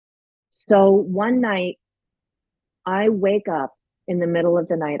So one night I wake up in the middle of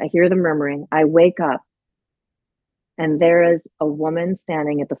the night. I hear the murmuring. I wake up and there is a woman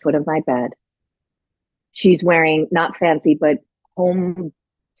standing at the foot of my bed. She's wearing not fancy, but home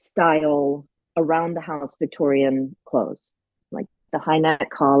style around the house Victorian clothes, like the high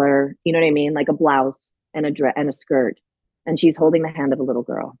neck collar, you know what I mean? Like a blouse and a dress and a skirt. And she's holding the hand of a little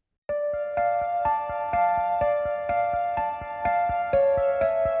girl.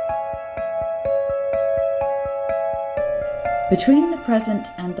 Between the present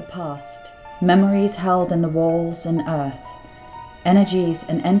and the past, memories held in the walls and earth, energies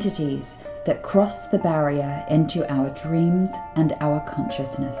and entities that cross the barrier into our dreams and our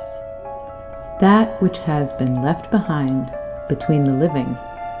consciousness. That which has been left behind between the living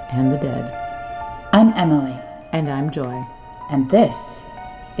and the dead. I'm Emily. And I'm Joy. And this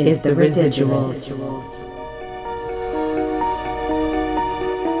is The Residuals.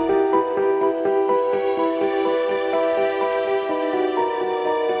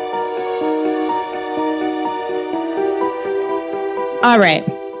 All right.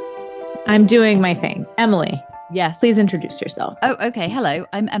 I'm doing my thing. Emily. Yes. Please introduce yourself. Oh, okay. Hello.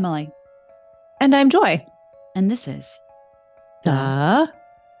 I'm Emily. And I'm Joy. And this is The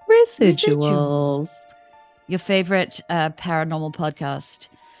Residuals. Your favorite paranormal podcast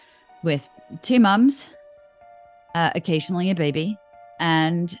with two mums, occasionally a baby,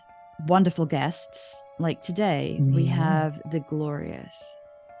 and wonderful guests. Like today, we have the glorious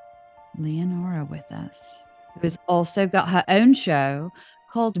Leonora with us, who has also got her own show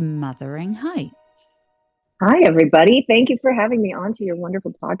called Mothering Heights. Hi, everybody. Thank you for having me onto your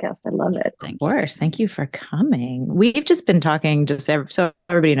wonderful podcast. I love it. Of course. Thank you for coming. We've just been talking, so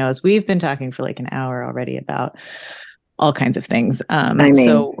everybody knows, we've been talking for like an hour already about all kinds of things.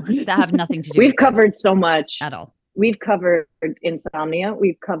 So that have nothing to do We've with covered so much at all. We've covered insomnia.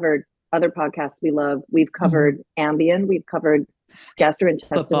 We've covered other podcasts we love. We've covered Ambien. We've covered gastrointestinal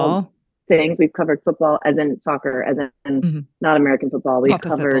football things. We've covered football, as in soccer, as in not American football. We've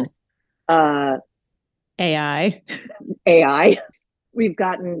covered AI. We've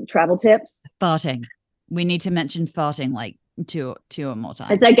gotten travel tips. Farting. We need to mention farting like two or more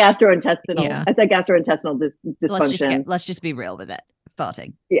times. It's like gastrointestinal. Yeah. I said gastrointestinal dysfunction. Let's just be real with it.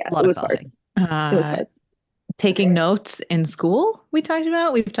 Farting. Yeah, a lot of farting. It was hard. Taking notes in school. We've talked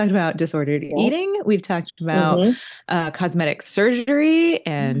about disordered eating. We've talked about cosmetic surgery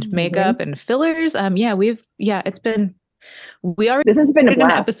and makeup and fillers. It's been. This has been an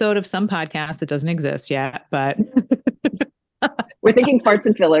episode of some podcast that doesn't exist yet, but we're thinking farts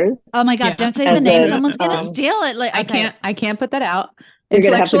and fillers. Oh my God! Don't say the name. Someone's gonna steal it. Like I can't put that out.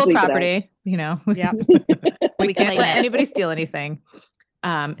 Intellectual property. You know. Yeah. We can't let anybody steal anything.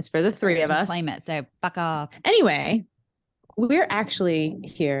 It's for the three of us. Claim it. So fuck off. Anyway, we're actually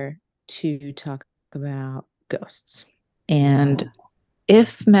here to talk about ghosts. And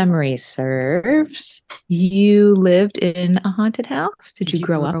if memory serves, you lived in a haunted house. Did you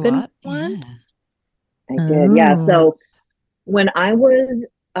grow up in one? Yeah. I did. Yeah. So when I was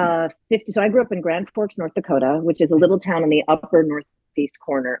 50, so I grew up in Grand Forks, North Dakota, which is a little town in the upper northeast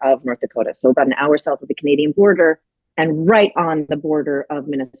corner of North Dakota. So about an hour south of the Canadian border and right on the border of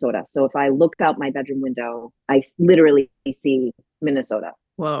Minnesota. So if I look out my bedroom window, I literally see Minnesota.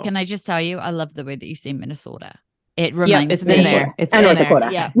 Whoa. Can I just tell you, I love the way that you say Minnesota. It reminds me in there. It's in North there. Dakota.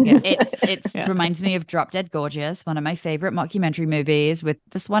 Yeah. It's reminds me of Drop Dead Gorgeous, one of my favorite mockumentary movies with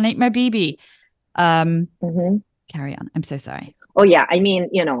This One Ain't My BB. Carry on. I'm so sorry. Oh yeah. I mean,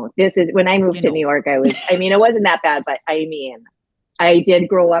 this is when I moved to New York, it wasn't that bad, but I mean, I did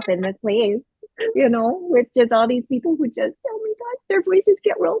grow up in this place, with just all these people who just, oh my gosh, their voices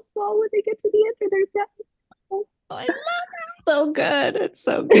get real small when they get to the end of their sentence. Oh, I love it. So good. It's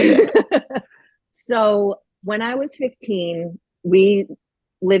so good. So when I was 15, we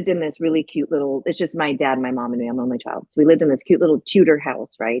lived in this really cute little, it's just my dad, my mom, and me. I'm the only child. So we lived in this cute little Tudor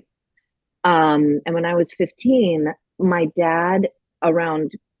house, right? And when I was 15, my dad,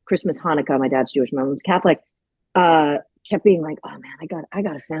 around Christmas, Hanukkah, my dad's Jewish, my mom's Catholic, kept being like, oh man, I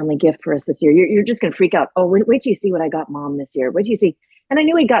got a family gift for us this year. You're just going to freak out. Oh, wait till you see what I got mom this year. Wait till you see. And I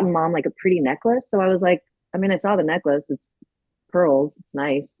knew he'd gotten mom like a pretty necklace. So I was like, I saw the necklace. It's pearls. It's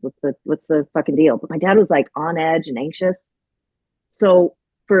nice. What's the fucking deal? But my dad was like on edge and anxious. So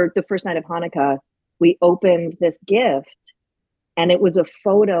for the first night of Hanukkah, we opened this gift and it was a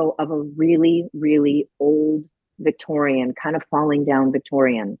photo of a really, really old Victorian, kind of falling down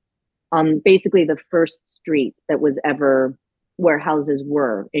Victorian, on basically the first street that was ever where houses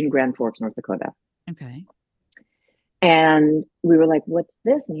were in Grand Forks, North Dakota. Okay. And we were like, what's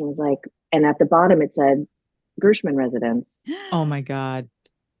this? And he was like, and at the bottom it said Gershman residence. Oh my God.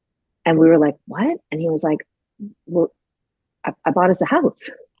 And we were like, what? And he was like, well, I bought us a house.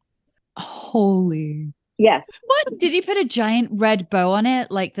 Holy. Yes. What? Did he put a giant red bow on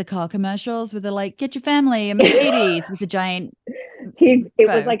it, like the car commercials with the like, get your family a Mercedes with a giant It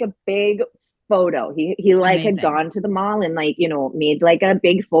bow. was like a big photo. He like Amazing. had gone to the mall and like, made like a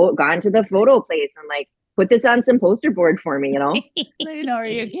big photo, gone to the photo place and like put this on some poster board for me, Leonora,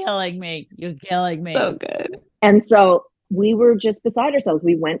 you're killing me. You're killing me. So good. And so we were just beside ourselves.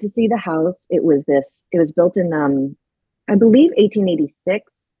 We went to see the house. It was built in I believe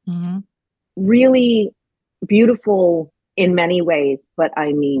 1886. Mm-hmm. Really beautiful in many ways, but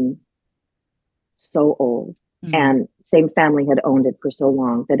I mean so old. Mm. And same family had owned it for so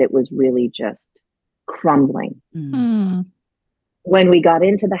long that it was really just crumbling. Mm. When we got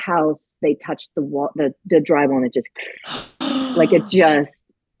into the house, they touched the wall, the drywall, and it just like it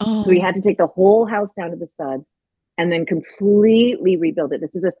just. Oh. So we had to take the whole house down to the studs and then completely rebuild it.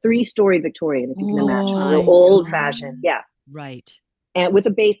 This is a 3-story Victorian, if you can imagine, real old fashioned, yeah, right. And with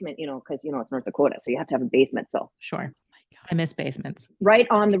a basement, because it's North Dakota, so you have to have a basement. So sure. I miss basements. Right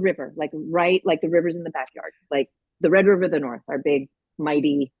on the river, like the river's in the backyard, like the Red River of the North, our big, the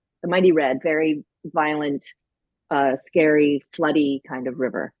mighty red, very violent, scary, floody kind of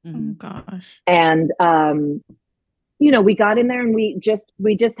river. Oh gosh. And we got in there and we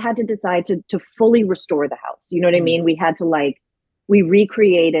just had to decide to fully restore the house. You know what I mean? We had to we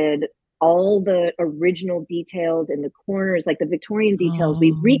recreated all the original details in the corners, like the Victorian details.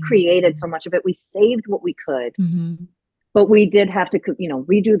 We recreated so much of it. We saved what we could. Mm-hmm. But we did have to,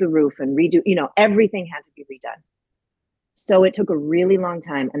 redo the roof and everything had to be redone. So it took a really long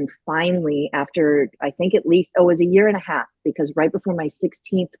time. And finally, after I think at least, it was a year and a half, because right before my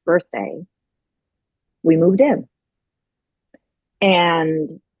 16th birthday, we moved in.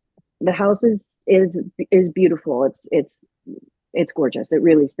 And the house is beautiful. It's gorgeous. It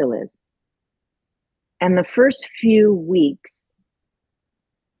really still is. And the first few weeks,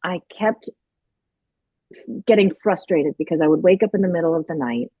 I kept getting frustrated because I would wake up in the middle of the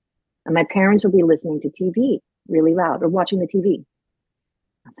night and my parents would be listening to TV really loud or watching the TV.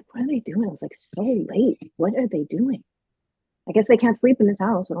 I was like, what are they doing? I was like, so late. What are they doing? I guess they can't sleep in this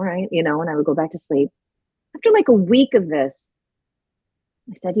house. All right. And I would go back to sleep. After like a week of this,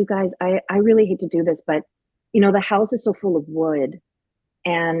 I said, you guys, I really hate to do this, but the house is so full of wood.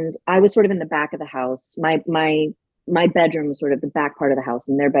 And I was sort of in the back of the house. My bedroom was sort of the back part of the house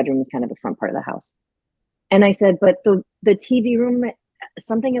and their bedroom was kind of the front part of the house. And I said, but the TV room,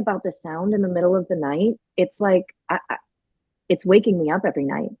 something about the sound in the middle of the night, it's like, it's waking me up every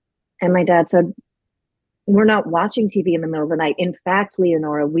night. And my dad said, we're not watching TV in the middle of the night. In fact,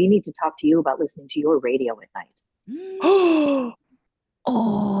 Leonora, we need to talk to you about listening to your radio at night.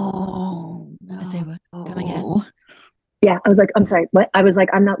 Oh, no. I say what? Come again? Yeah, I was like, I'm sorry, what? I was like,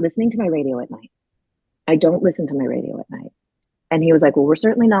 I'm not listening to my radio at night. I don't listen to my radio at night. And he was like, well, we're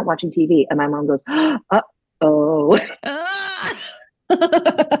certainly not watching TV. And my mom goes, oh.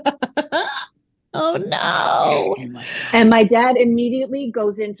 Oh no. And my dad immediately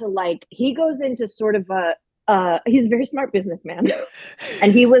goes into sort of he's a very smart businessman.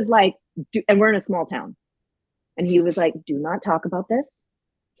 And he was like, and we're in a small town. And he was like, do not talk about this.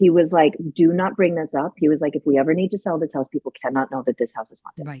 He was like, do not bring this up. He was like, if we ever need to sell this house, people cannot know that this house is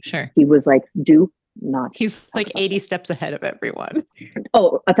haunted. Right. Sure. He was like, do not. He's like 80 steps ahead of everyone.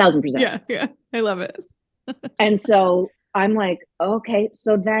 Oh, 1,000%. Yeah. Yeah. I love it. And so I'm like, okay.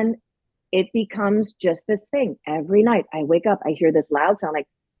 So then it becomes just this thing. Every night I wake up, I hear this loud sound, like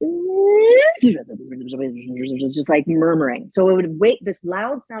just like murmuring. So it would this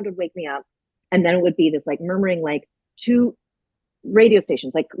loud sound would wake me up. And then it would be this like murmuring, like two radio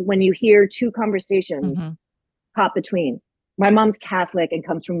stations, like when you hear two conversations pop between. My mom's Catholic and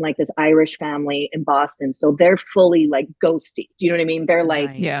comes from like this Irish family in Boston. So they're fully like ghosty. Do you know what I mean? They're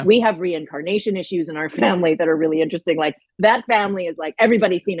like, we have reincarnation issues in our family that are really interesting. Like that family is like,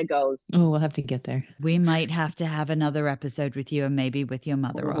 everybody's seen a ghost. Oh, we'll have to get there. We might have to have another episode with you and maybe with your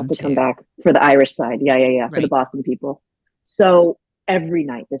mother we'll on have to too. Come back for the Irish side. Yeah. Right. For the Boston people. So every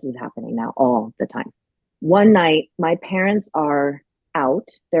night this is happening now, all the time. One night, my parents are out.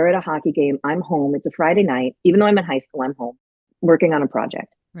 They're at a hockey game. I'm home. It's a Friday night. Even though I'm in high school, I'm home working on a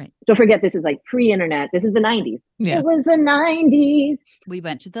project. Right. Don't forget, this is like pre-internet. This is the 90s. Yeah. It was the 90s. We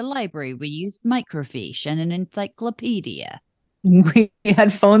went to the library. We used microfiche and an encyclopedia. We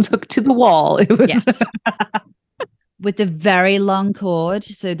had phones hooked to the wall. It was yes. With a very long cord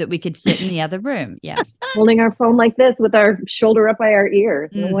so that we could sit in the other room. Yes. Holding our phone like this with our shoulder up by our ear.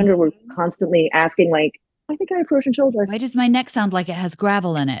 No wonder we're constantly asking, like, I think I have frozen shoulder. Why does my neck sound like it has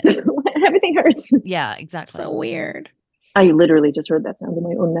gravel in it? Everything hurts. Yeah, exactly. So weird. I literally just heard that sound in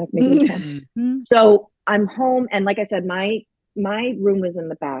my own neck. Maybe So I'm home, and like I said, my room was in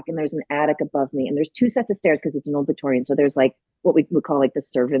the back, and there's an attic above me, and there's two sets of stairs because it's an old Victorian. So there's like what we would call like the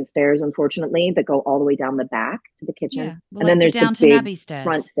servant stairs, unfortunately, that go all the way down the back to the kitchen. Yeah. Well, and like then there's Downton the big Abbey stairs.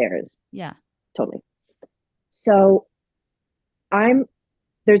 front stairs. Yeah. Totally. So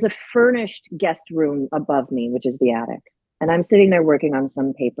there's a furnished guest room above me, which is the attic. And I'm sitting there working on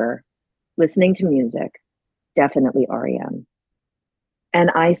some paper, listening to music, definitely REM.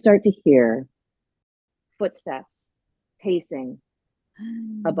 And I start to hear footsteps pacing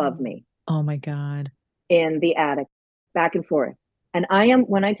above me. Oh my God. In the attic, back and forth. And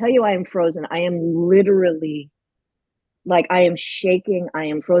when I tell you I am frozen, I am literally like, I am shaking. I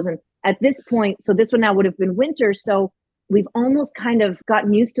am frozen at this point. So this one now would have been winter. So we've almost kind of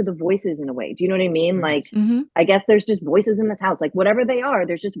gotten used to the voices in a way. Do you know what I mean? Like, I guess there's just voices in this house, like whatever they are,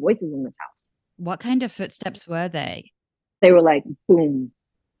 there's just voices in this house. What kind of footsteps were they? They were like, boom,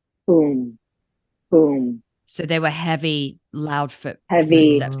 boom, boom. So they were heavy, loud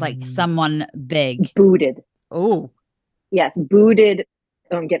footsteps, like someone big. Booted. Oh. Yes, booted.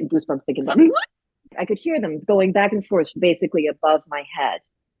 Oh, I'm getting goosebumps thinking about it. I could hear them going back and forth basically above my head.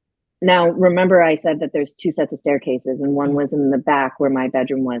 Now, remember I said that there's two sets of staircases, and one was in the back where my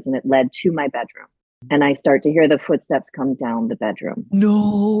bedroom was, and it led to my bedroom. And I start to hear the footsteps come down the bedroom.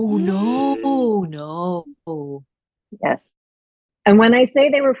 No. Yes. And when I say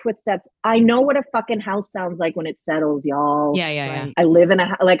they were footsteps, I know what a fucking house sounds like when it settles, y'all. Yeah. I live in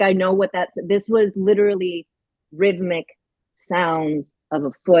like, I know what this was literally rhythmic sounds of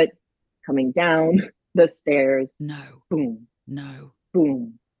a foot coming down the stairs. No. Boom. No.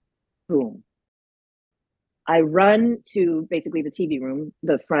 Boom. Boom. I run to basically the TV room,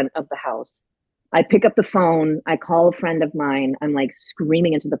 the front of the house. I pick up the phone. I call a friend of mine. I'm like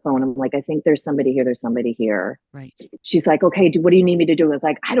screaming into the phone. I'm like, I think there's somebody here. There's somebody here. Right. She's like, okay, what do you need me to do? I was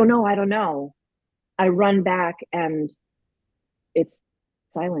like, I don't know. I run back and it's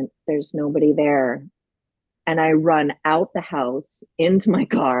silent. There's nobody there. And I run out the house into my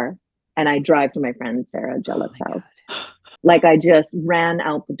car and I drive to my friend Sarah Jellif's house. Like I just ran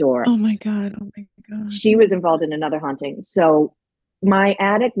out the door. Oh my God. She was involved in another haunting. So my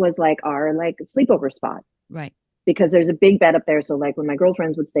attic was like our sleepover spot. Right. Because there's a big bed up there. So like when my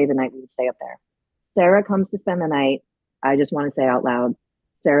girlfriends would stay the night, we would stay up there. Sarah comes to spend the night. I just want to say out loud,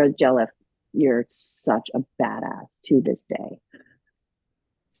 Sarah Jelliff, you're such a badass to this day.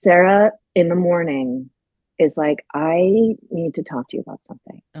 Sarah in the morning is like, I need to talk to you about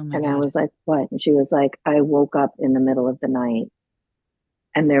something. Oh my God. I was like, what? And she was like, I woke up in the middle of the night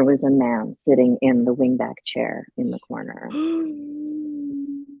and there was a man sitting in the wingback chair in the corner,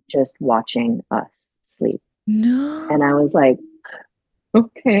 just watching us sleep. No. And I was like,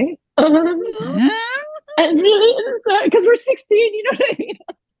 okay. And really, because we're 16, you know what I mean?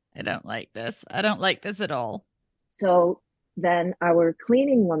 I don't like this. I don't like this at all. So then our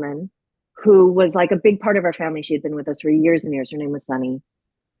cleaning woman, who was like a big part of our family, she had been with us for years and years. Her name was Sunny.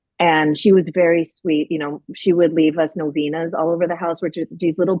 And she was very sweet. You know, she would leave us novenas all over the house, which are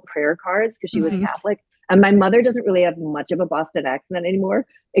these little prayer cards because she was Catholic. And my mother doesn't really have much of a Boston accent anymore,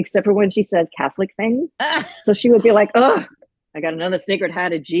 except for when she says Catholic things. So she would be like, oh, I got another Sacred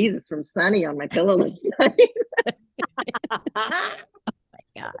Heart of Jesus from Sunny on my pillow last night. Oh my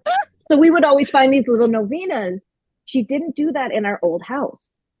God. So we would always find these little novenas. She didn't do that in our old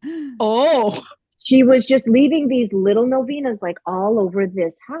house. Oh. She was just leaving these little novenas like all over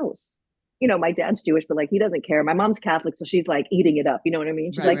this house. You know, my dad's Jewish, but like he doesn't care. My mom's Catholic, so she's like eating it up. You know what I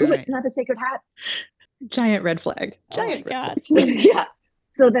mean? She's it's not the Sacred Heart. Giant red flag. Giant red flag. Yeah.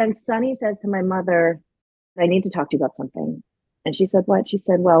 So then Sunny says to my mother, I need to talk to you about something. And she said, what? She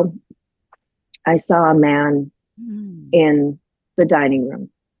said, well, I saw a man in the dining room.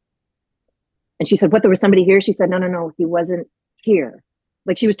 And she said, what, there was somebody here? She said, no, he wasn't here.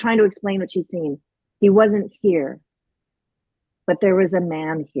 Like she was trying to explain what she'd seen. He wasn't here, but there was a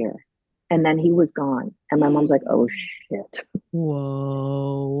man here. And then he was gone. And my mom's like, oh shit.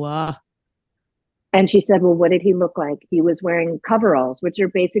 Whoa. And she said, well, what did he look like? He was wearing coveralls, which are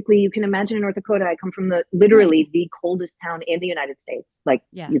basically, you can imagine in North Dakota, I come from literally the coldest town in the United States. Like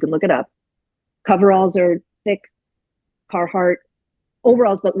you can look it up. Coveralls are thick Carhartt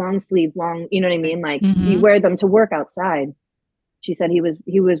overalls, but long sleeve, long, you know what I mean? Like you wear them to work outside. She said he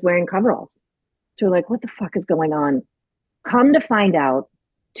was wearing coveralls. So we're like, what the fuck is going on? Come to find out,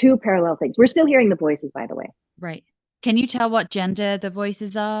 two parallel things. We're still hearing the voices, by the way. Right. Can you tell what gender the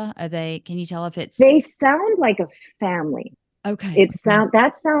voices are? Can you tell if it's... They sound like a family. Okay.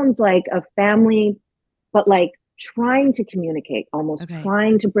 That sounds like a family, but like trying to communicate, almost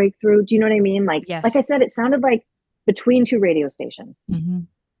trying to break through. Do you know what I mean? Like, yes. Like I said, it sounded like between two radio stations. Mm-hmm.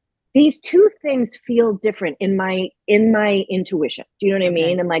 These two things feel different in my intuition. Do you know what I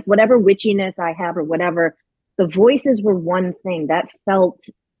mean? And like whatever witchiness I have or whatever, the voices were one thing that felt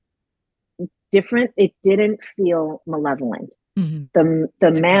different. It didn't feel malevolent. Mm-hmm.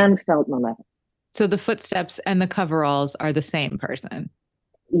 The man felt malevolent. So the footsteps and the coveralls are the same person.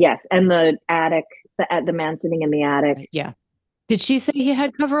 Yes, and the attic, the man sitting in the attic. Yeah. Did she say he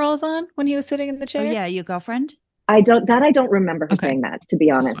had coveralls on when he was sitting in the chair? Oh yeah, your girlfriend? I don't remember her saying that, to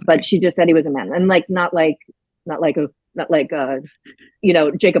be honest, but she just said he was a man, and like not like you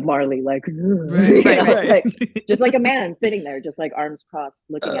know, Jacob Marley, like, right. Like just like a man sitting there, just like arms crossed,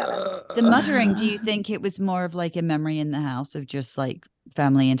 looking at us. The muttering, do you think it was more of like a memory in the house of just like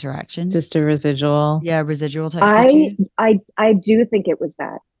family interaction? Just a residual? Yeah, residual type situation? I do think it was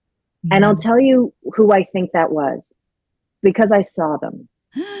that. Mm-hmm. And I'll tell you who I think that was, because I saw them.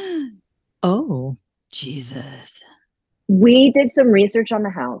 Oh. Jesus. We did some research on the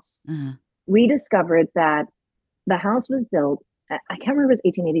house. Uh-huh. We discovered that the house was built, I can't remember if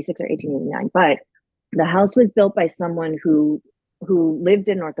it was 1886 or 1889, but the house was built by someone who lived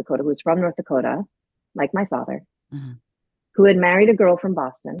in North Dakota, who was from North Dakota, like my father, uh-huh. who had married a girl from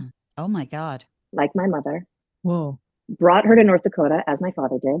Boston. Oh my God. Like my mother. Whoa. Brought her to North Dakota, as my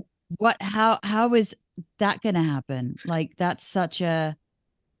father did. What? How is that going to happen? Like, that's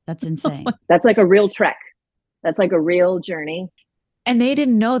insane. That's like a real trek. That's like a real journey. And they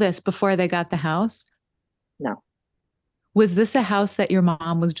didn't know this before they got the house? No. Was this a house that your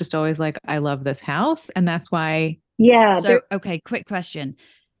mom was just always like, I love this house, and that's why? Yeah. So, okay, quick question.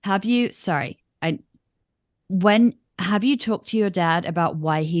 Have you talked to your dad about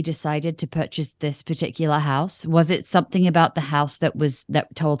why he decided to purchase this particular house? Was it something about the house that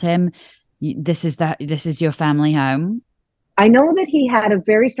told him this is your family home? I know that he had a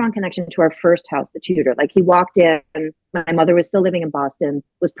very strong connection to our first house, the Tudor. Like, he walked in, my mother was still living in Boston,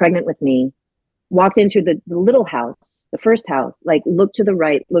 was pregnant with me, walked into the little house, the first house, like looked to the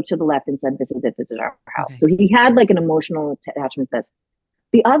right, looked to the left, and said, this is it, this is our house. Okay. So he had like an emotional attachment to this.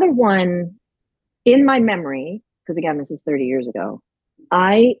 The other one, in my memory, because again, this is 30 years ago,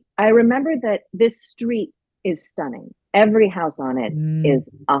 I remember that this street is stunning. Every house on it is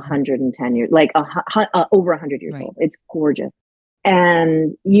 110 years, like over 100 years old. It's gorgeous.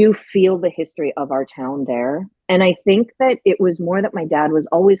 And you feel the history of our town there. And I think that it was more that my dad was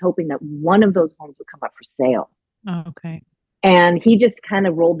always hoping that one of those homes would come up for sale. Oh, okay. And he just kind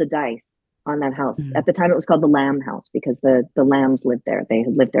of rolled the dice on that house. Mm-hmm. At the time, it was called the Lamb House because the Lambs lived there. They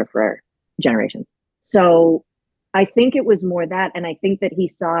had lived there for generations. So I think it was more that. And I think that he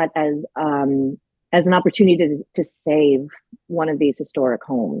saw it as an opportunity to save one of these historic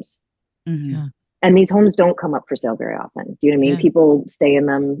homes. Mm-hmm. Yeah. And these homes don't come up for sale very often. Do you know what I mean? Yeah. People stay in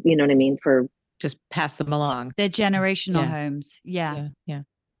them, you know what I mean? For just pass them along. They're generational homes. Yeah.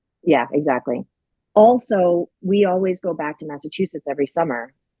 Yeah, exactly. Also, we always go back to Massachusetts every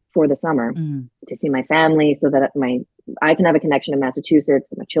summer for the summer to see my family so that I can have a connection to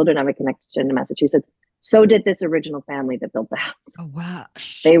Massachusetts. My children have a connection to Massachusetts. So did this original family that built the house. Oh, wow.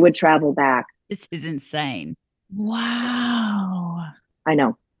 They would travel back. This is insane. Wow. I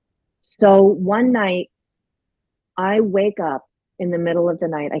know. So one night, I wake up in the middle of the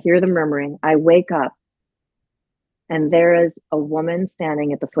night. I hear the murmuring. I wake up, and there is a woman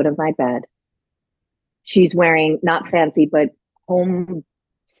standing at the foot of my bed. She's wearing not fancy, but home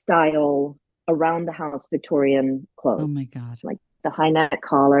style, around the house Victorian clothes. Oh my God. Like the high neck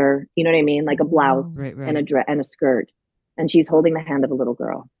collar, you know what I mean? Like a blouse and a dress and a skirt. And she's holding the hand of a little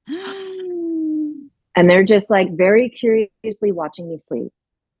girl. And they're just like very curiously watching me sleep.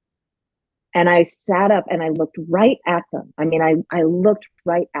 And I sat up and I looked right at them. I mean, I looked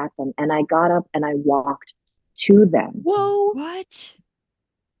right at them, and I got up and I walked to them. Whoa. What?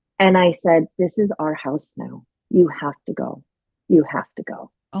 And I said, this is our house now. You have to go. You have to go.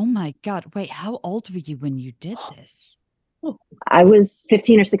 Oh my God. Wait, how old were you when you did this? I was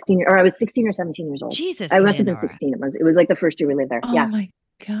 15 or 16, or I was 16 or 17 years old. Jesus, I must have been 16. It was like the first year we lived there. Oh my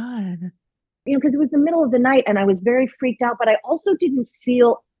God. You know, because it was the middle of the night and I was very freaked out, but I also didn't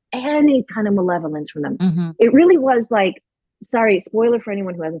feel any kind of malevolence from them. Mm-hmm. It really was like, sorry, spoiler for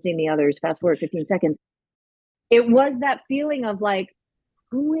anyone who hasn't seen the others, fast forward 15 seconds. It was that feeling of like,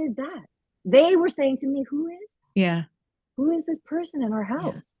 who is that? They were saying to me, who is? Yeah. Who is this person in our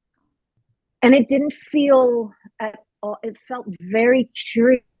house? Yeah. And it didn't feel at all. It felt very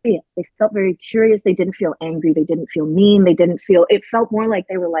curious. They felt very curious. They didn't feel angry. They didn't feel mean. It felt more like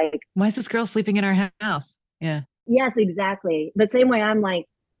they were like, why is this girl sleeping in our house? Yeah. Yes, exactly. The same way I'm like,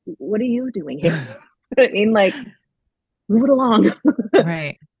 what are you doing here? I mean, like, move it along.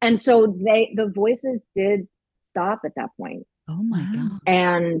 Right. And so the voices did stop at that point. Oh my God.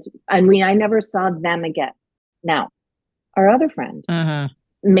 And I never saw them again. Now, our other friend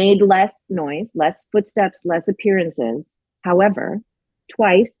made less noise, less footsteps, less appearances. However,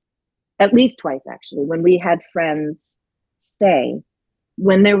 at least twice actually, when we had friends stay,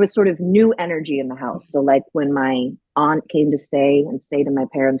 when there was sort of new energy in the house. So like when my aunt came to stay and stayed in my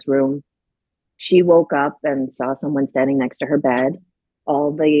parents' room, she woke up and saw someone standing next to her bed.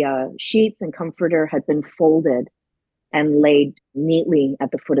 All the sheets and comforter had been folded and laid neatly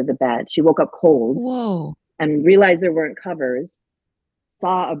at the foot of the bed. She woke up cold. Whoa. And realized there weren't covers,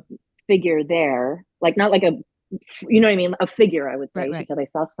 saw a figure there, like not like a, you know what I mean? A figure, I would say. Right. She said, I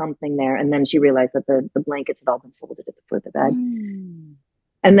saw something there. And then she realized that the blankets had all been folded at the foot of the bed.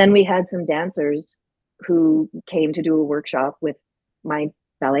 And then we had some dancers who came to do a workshop with my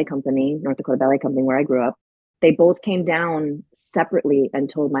ballet company, North Dakota Ballet Company, where I grew up. They both came down separately and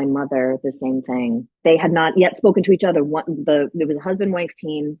told my mother the same thing. They had not yet spoken to each other. There was a husband-wife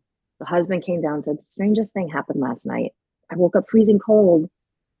team. The husband came down and said, the strangest thing happened last night. I woke up freezing cold.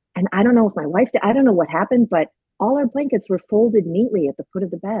 And I don't know if my wife did. I don't know what happened, but all our blankets were folded neatly at the foot of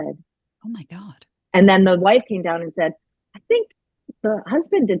the bed. Oh my God. And then the wife came down and said, I think the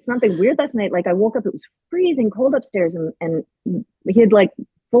husband did something weird last night. Like I woke up, it was freezing cold upstairs and he had like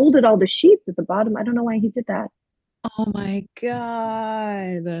folded all the sheets at the bottom. I don't know why he did that. Oh my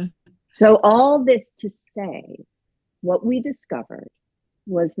God. So all this to say, what we discovered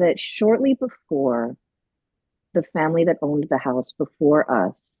was that shortly before the family that owned the house before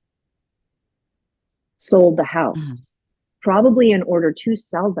us sold the house, probably in order to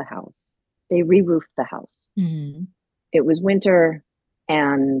sell the house, they re-roofed the house. It was winter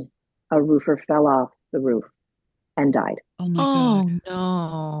and a roofer fell off the roof and died. Oh my God.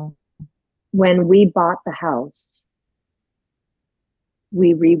 No. When we bought the house,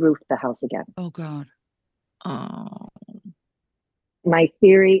 we re-roofed the house again. Oh God. Oh. My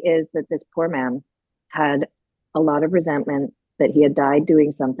theory is that this poor man had a lot of resentment that he had died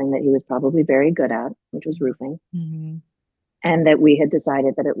doing something that he was probably very good at, which was roofing. And that we had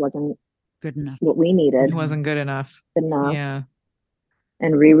decided that it wasn't good enough. What we needed. It wasn't good enough. Yeah.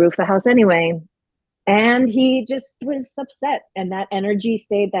 And re-roof the house anyway. And he just was upset. And that energy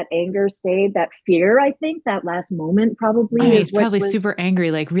stayed, that anger stayed, that fear, I think, that last moment probably. He's probably super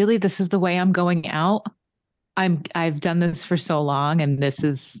angry. Like, really, this is the way I'm going out? I've done this for so long, and this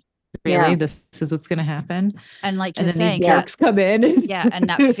is this is what's gonna happen. And like and you're then saying, these jerks come in. And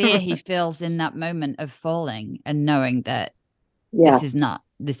that fear he feels in that moment of falling and knowing that this is not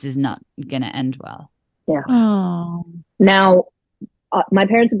gonna end well. Yeah. Oh. Now, my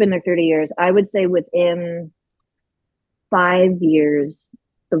parents have been there 30 years. I would say within 5 years,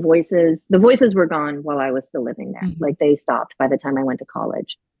 the voices were gone while I was still living there. Like they stopped by the time I went to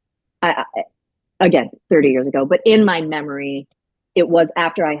college. Again, 30 years ago, but in my memory, it was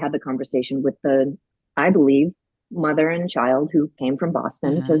after I had the conversation with the, I believe, mother and child who came from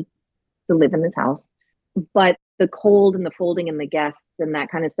Boston to live in this house. But the cold and the folding and the guests and that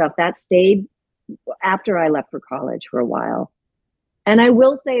kind of stuff, that stayed after I left for college for a while. And I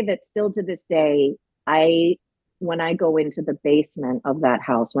will say that still to this day, when I go into the basement of that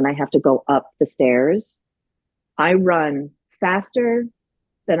house, when I have to go up the stairs, I run faster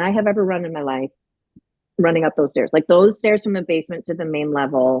than I have ever run in my life, running up those stairs. Like those stairs from the basement to the main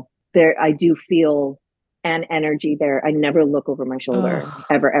level, there I do feel an energy there. I never look over my shoulder,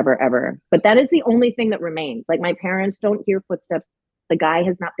 ever. But that is the only thing that remains. Like my parents don't hear footsteps. The guy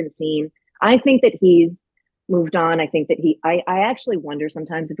has not been seen. I think that he's moved on. I think that I actually wonder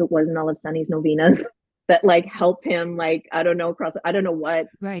sometimes if it wasn't all of Sunny's novenas that like helped him, like, I don't know what.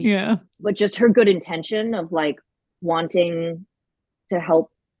 Right. Yeah. But just her good intention of like wanting to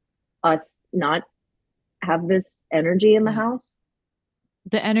help us not have this energy in the house.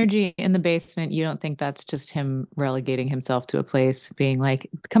 The energy in the basement, you don't think that's just him relegating himself to a place, being like,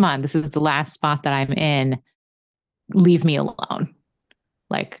 come on, this is the last spot that I'm in. Leave me alone.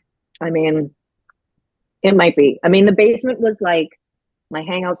 Like, I mean, it might be. I mean, the basement was like my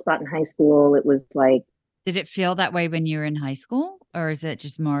hangout spot in high school. It was like. Did it feel that way when you were in high school, or is it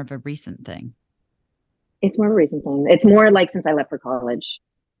just more of a recent thing? It's more of a recent thing. It's more like since I left for college.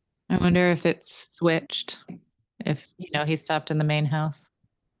 I wonder if it's switched, if, he stopped in the main house.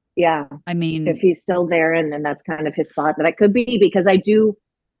 Yeah. I mean, if he's still there and that's kind of his spot, but that could be because I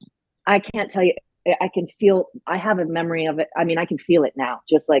can't tell you, I have a memory of it. I mean, I can feel it now,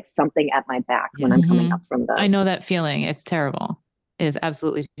 just like something at my back when I'm coming up from I know that feeling. It's terrible. It is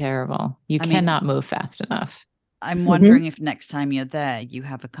absolutely terrible. You cannot move fast enough. I'm wondering if next time you're there, you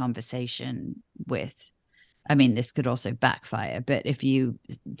have a conversation with I mean, this could also backfire, but if you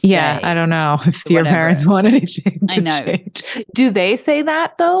say, yeah, I don't know if your whatever, parents want anything I to know. change. Do they say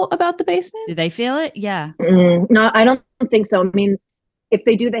that though about the basement? Do they feel it? Yeah. No, I don't think so. I mean, if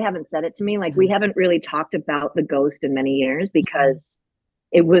they do, they haven't said it to me. Like, we haven't really talked about the ghost in many years because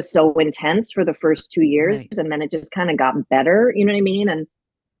it was so intense for the first 2 years, Right. and then it just kind of got better. You know what I mean? And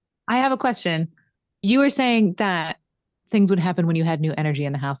I have a question. You were saying that things would happen when you had new energy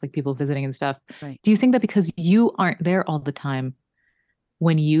in the house, like people visiting and stuff. Right. Do you think that because you aren't there all the time,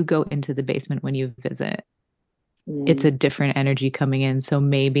 when you go into the basement when you visit, it's a different energy coming in? So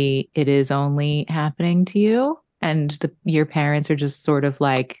maybe it is only happening to you, and your parents are just sort of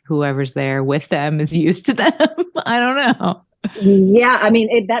like whoever's there with them is used to them. I don't know. Yeah, I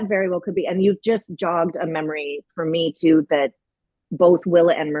mean, that very well could be. And you've just jogged a memory for me too, that both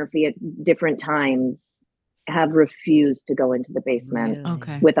Willa and Murphy at different times have refused to go into the basement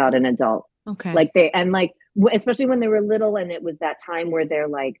Really? without an adult. Okay. Like especially when they were little, and it was that time where they're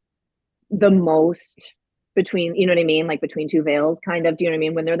like the most between, you know what I mean? Like between two veils, kind of. Do you know what I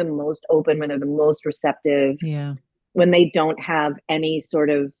mean? When they're the most open, when they're the most receptive, Yeah. when they don't have any sort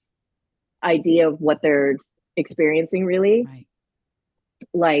of idea of what they're experiencing, really. Right.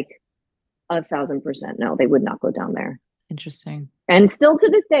 Like 1,000% no, they would not go down there. Interesting. And still to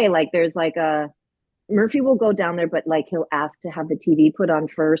this day, like there's like Murphy will go down there, but like he'll ask to have the TV put on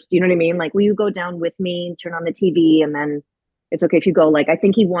first. You know what I mean? Like, will you go down with me and turn on the TV, and then it's okay if you go. Like, I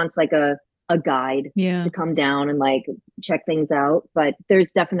think he wants like a guide to come down and like check things out. But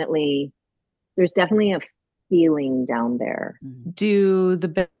there's definitely a feeling down there. Do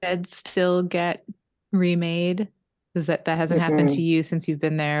the beds still get remade? Does that hasn't happened to you since you've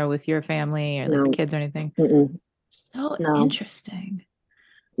been there with your family or like the kids or anything? So interesting.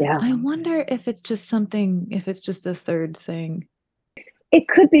 Yeah. I wonder if it's just something, if it's just a third thing. It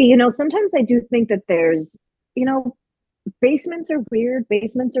could be. You know, sometimes I do think that there's, you know, basements are weird.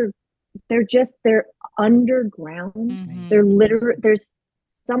 They're underground. They're literally, there's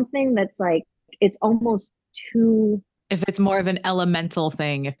something that's like, it's almost too. If it's more of an elemental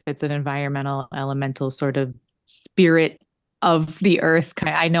thing, if it's an environmental, elemental sort of spirit of the earth.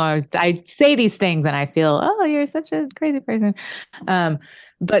 I know I say these things and I feel, oh, you're such a crazy person.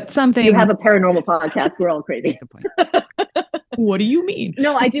 But something. You have a paranormal podcast. We're all crazy. Good point. What do you mean?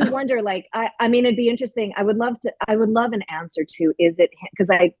 No, I do wonder, like, I mean, it'd be interesting. I would love an answer to, is it, because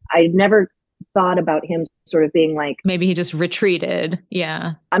I never thought about him sort of being like, maybe he just retreated.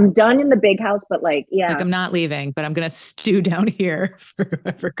 Yeah. I'm done in the big house, but like, yeah. Like, I'm not leaving, but I'm going to stew down here for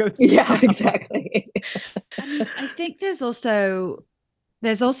whoever goes. Yeah, exactly. I mean, I think there's also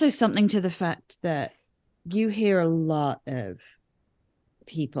something to the fact that you hear a lot of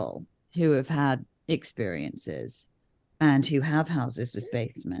people who have had experiences and who have houses with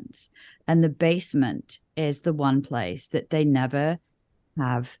basements, and the basement is the one place that they never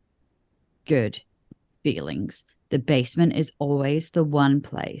have good feelings. The basement is always the one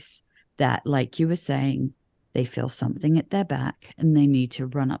place that, like you were saying, they feel something at their back and they need to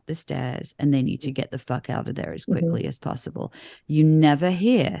run up the stairs and they need to get the fuck out of there as quickly as possible. You never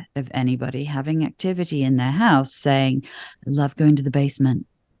hear of anybody having activity in their house saying, I love going to the basement.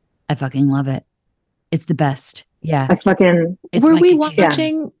 I fucking love it. It's the best. Yeah. Were we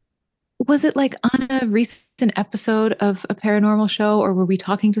watching, was it like on a recent episode of a paranormal show, or were we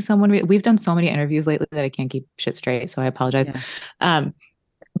talking to someone? We've done so many interviews lately that I can't keep shit straight, so I apologize. Yeah.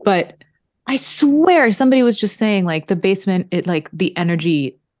 But I swear somebody was just saying, like, the basement, it, like, the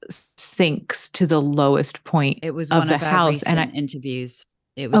energy sinks to the lowest point. It was of one the of our house, recent interviews.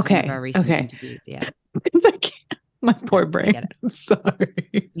 It was one of our recent interviews. Yeah. My poor brain. I'm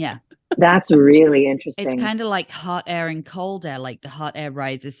sorry. Yeah. That's really interesting. It's kind of like hot air and cold air. Like the hot air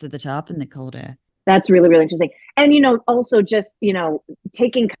rises to the top and the cold air. That's really, really interesting. And, you know, also just, you know,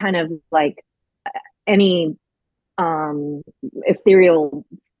 taking kind of like any ethereal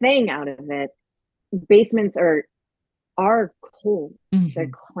thing out of it, basements are cold.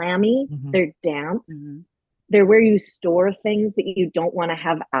 They're clammy. They're damp. They're where you store things that you don't want to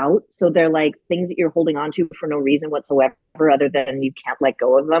have out. So they're like things that you're holding on to for no reason whatsoever, other than you can't let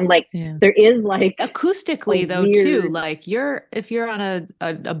go of them. Like there is like acoustically though too, like if you're on a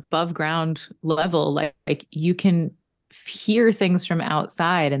above ground level, like you can hear things from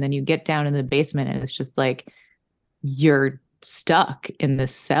outside, and then you get down in the basement and it's just like you're stuck in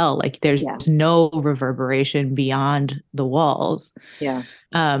this cell. Like there's no reverberation beyond the walls. Yeah.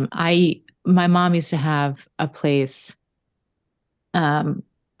 My mom used to have a place on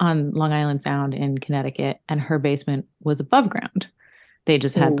Long Island Sound in Connecticut, and her basement was above ground. They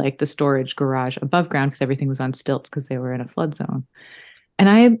just had like the storage garage above ground because everything was on stilts because they were in a flood zone.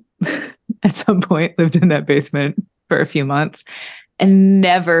 And at some point, lived in that basement for a few months, and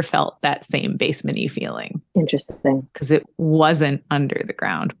never felt that same basement-y feeling. Interesting. Because it wasn't under the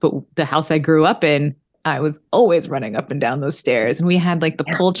ground. But the house I grew up in, I was always running up and down those stairs. And we had like the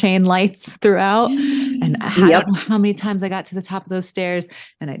pull chain lights throughout. And I don't know how many times I got to the top of those stairs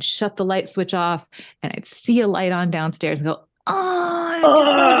and I'd shut the light switch off and I'd see a light on downstairs and go, turn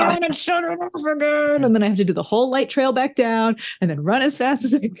it down and shut it off again. And then I have to do the whole light trail back down and then run as fast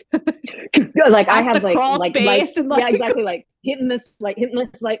as I could. Like I have like crawl space and yeah, exactly. Like hitting this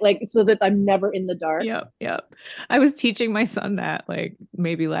light, like so that I'm never in the dark. Yep. I was teaching my son that like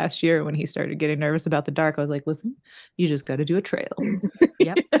maybe last year when he started getting nervous about the dark. I was like, listen, you just got to do a trail.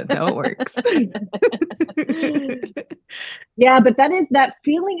 Yep. That's how it works. Yeah, but that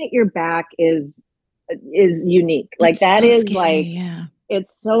feeling at your back is unique. Like It's that so is scary, like, yeah.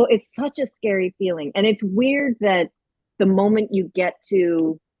 it's such a scary feeling. And it's weird that the moment you get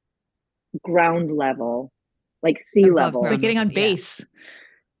to ground level, like sea Above level, It's like getting on Yeah. base.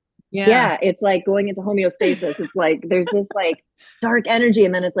 yeah, it's like going into homeostasis. It's like there's this like dark energy,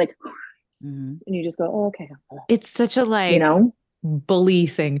 and then it's like, Mhm. and you just go, oh, okay, It's such a like you know, bully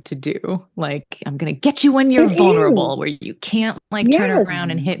thing to do. Like, I'm gonna get you when you're It vulnerable, is. where you can't like turn Yes.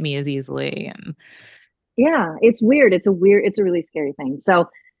 around and hit me as easily. And yeah, it's weird. It's a really scary thing. So,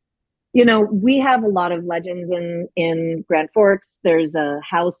 you know, we have a lot of legends in Grand Forks. There's a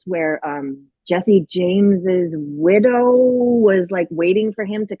house where Jesse James's widow was like waiting for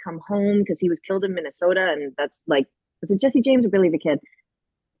him to come home because he was killed in Minnesota, and that's like, was it Jesse James or Billy the Kid?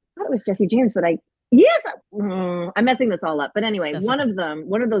 I thought it was Jesse James, but I'm messing this all up. But anyway, That's one okay. of them,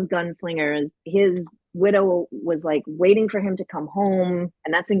 one of those gunslingers, his widow was like waiting for him to come home,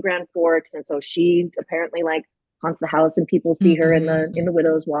 and that's in Grand Forks, and so she apparently like haunts the house, and people see her in the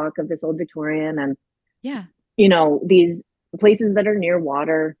widow's walk of this old Victorian. And Yeah. you know, these places that are near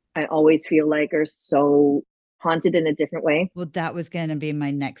water, I always feel like are so haunted in a different way. Well, that was going to be my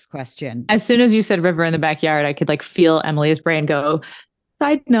next question. as soon as you said river in the backyard, I could like feel Emily's brain go,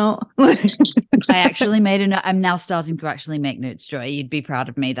 side note. I actually made a note. I'm now starting to actually make notes, Joy. You'd be proud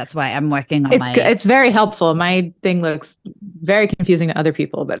of me. That's why I'm working on my. It's very helpful. My thing looks very confusing to other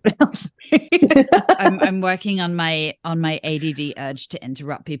people, but it helps me. I'm working on my ADD urge to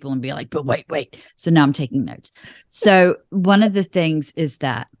interrupt people and be like, but wait. So now I'm taking notes. So one of the things is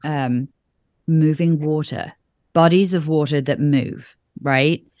that moving water, bodies of water that move,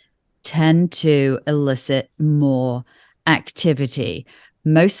 right, tend to elicit more activity.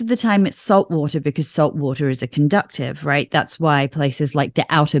 Most of the time it's salt water because salt water is a conductive, right? That's why places like the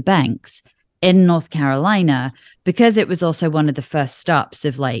Outer Banks in North Carolina, because it was also one of the first stops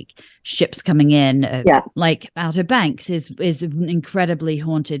of like ships coming in, like Outer Banks is an incredibly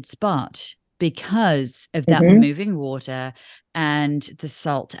haunted spot because of that moving water and the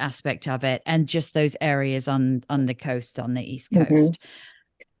salt aspect of it, and just those areas on the coast, on the East Coast.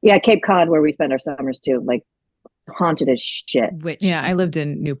 Yeah, Cape Cod, where we spend our summers too, like haunted as shit. Yeah, I lived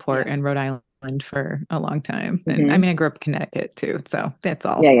in Newport and Rhode Island for a long time. And I mean, I grew up in Connecticut too. So that's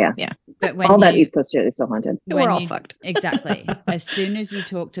all. Yeah. But when all that East Coast shit is so haunted. We're all fucked. Exactly. As soon as you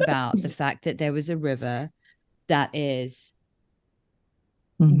talked about the fact that there was a river that is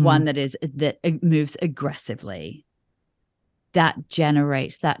one that moves aggressively, that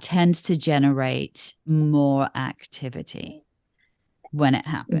tends to generate more activity when it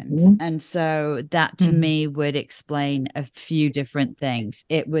happens. And so that to me would explain a few different things.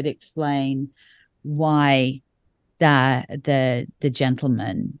 It would explain why the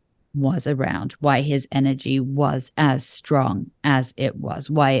gentleman was around, why his energy was as strong as it was,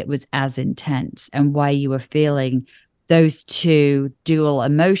 why it was as intense, and why you were feeling those two dual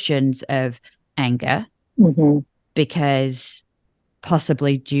emotions of anger, because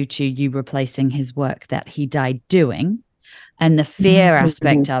possibly due to you replacing his work that he died doing, and the fear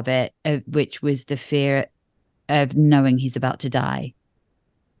aspect of it, which was the fear of knowing he's about to die.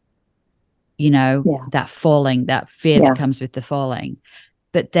 You know, that falling, that fear that comes with the falling.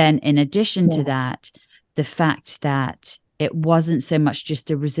 But then in addition to that, the fact that it wasn't so much just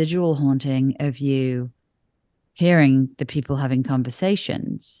a residual haunting of you hearing the people having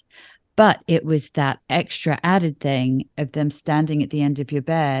conversations, but it was that extra added thing of them standing at the end of your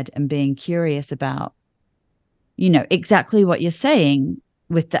bed and being curious about, you know, exactly what you're saying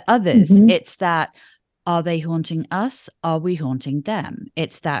with the others. It's that, are they haunting us? Are we haunting them?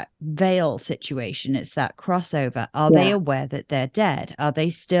 It's that veil situation. It's that crossover. Are they aware that they're dead? Are they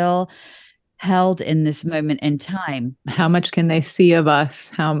still held in this moment in time? How much can they see of us?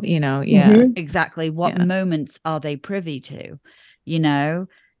 How, you know, Exactly. What moments are they privy to? You know?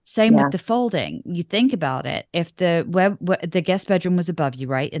 Same with the folding. You think about it. If where the guest bedroom was above you,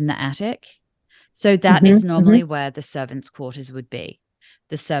 right, in the attic. So that is normally where the servants' quarters would be.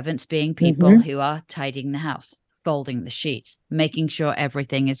 The servants being people who are tidying the house, folding the sheets, making sure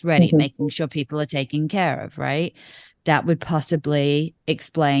everything is ready, making sure people are taken care of, right? That would possibly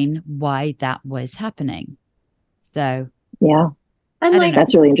explain why that was happening. So, yeah. And like,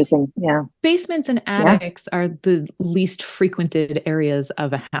 that's really interesting. Yeah. Basements and attics are the least frequented areas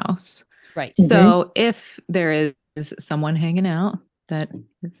of a house. Right. So if there is someone hanging out that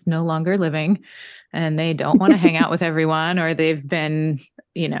is no longer living and they don't want to hang out with everyone, or they've been,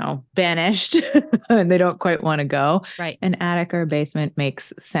 banished and they don't quite want to go, right, an attic or a basement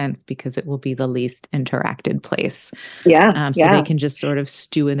makes sense because it will be the least interacted place. So they can just sort of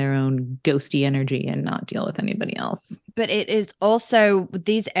stew in their own ghosty energy and not deal with anybody else. But it is also,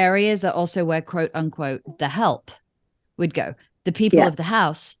 these areas are also where, quote unquote, the help would go. The people of the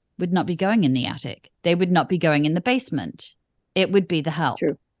house would not be going in the attic. They would not be going in the basement. It would be the help.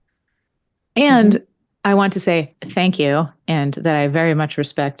 True. And I want to say thank you, and that I very much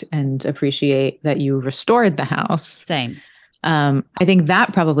respect and appreciate that you restored the house. Same. I think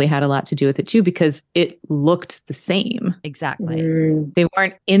that probably had a lot to do with it too, because it looked the same. Exactly. They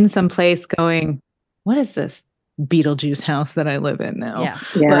weren't in some place going, what is this Beetlejuice house that I live in now? Yeah.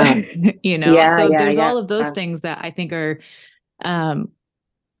 So there's all of those things that I think are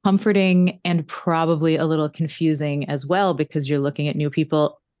comforting and probably a little confusing as well, because you're looking at new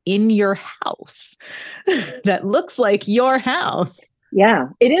people in your house that looks like your house. Yeah,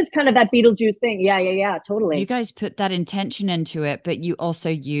 it is kind of that Beetlejuice thing. Yeah, totally. You guys put that intention into it, but you also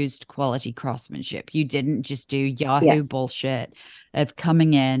used quality craftsmanship. You didn't just do Yahoo bullshit of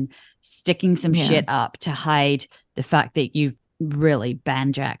coming in, sticking some shit up to hide the fact that you really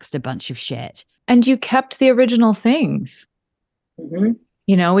banjaxed a bunch of shit. And you kept the original things.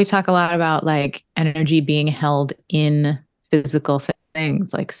 We talk a lot about like energy being held in physical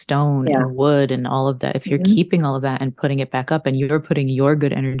things like stone and wood and all of that. If you're keeping all of that and putting it back up, and you're putting your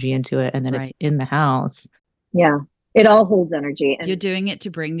good energy into it, and then it's in the house. Yeah, it all holds energy. And you're doing it to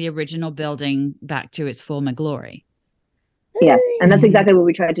bring the original building back to its former glory. Yes, and that's exactly what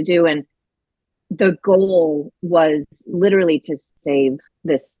we tried to do. And the goal was literally to save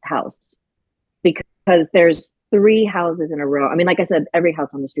this house, because there's 3 houses in a row. I mean, like I said, every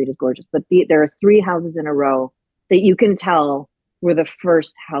house on the street is gorgeous, but there are 3 houses in a row that you can tell were the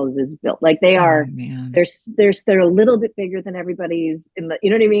first houses built. Like they are, they're a little bit bigger than everybody's in the, you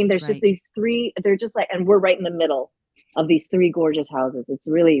know what I mean? There's just these 3, they're just like, and we're right in the middle of these 3 gorgeous houses.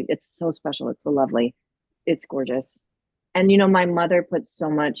 It's so special. It's so lovely. It's gorgeous. And, my mother put so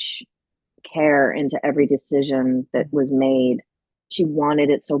much care into every decision that was made. She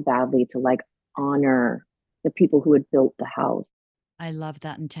wanted it so badly to like honor the people who had built the house. I love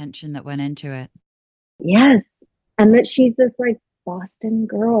that intention that went into it. Yes. And that she's this like Boston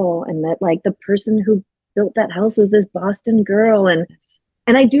girl, and that like the person who built that house was this Boston girl. And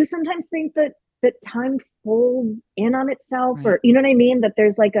I do sometimes think that time folds in on itself, or you know what I mean? That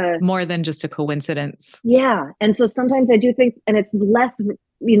there's like a more than just a coincidence. Yeah. And so sometimes I do think, and it's less,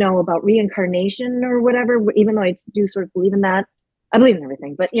 about reincarnation or whatever, even though I do sort of believe in that. I believe in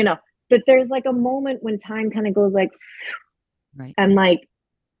everything, but but there's like a moment when time kind of goes like, and like,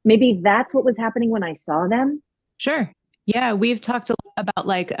 maybe that's what was happening when I saw them. Sure. Yeah. We've talked a lot about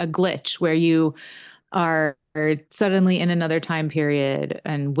like a glitch where you are suddenly in another time period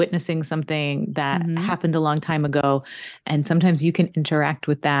and witnessing something that happened a long time ago. And sometimes you can interact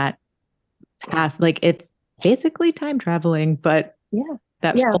with that past, like it's basically time traveling, but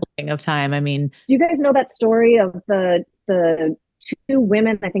folding of time. I mean, do you guys know that story of the 2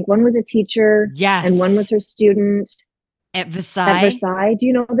 women? I think one was a teacher, and one was her student at Versailles. Do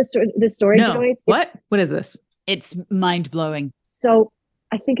you know the story, no. Joy? What is this? It's mind-blowing. So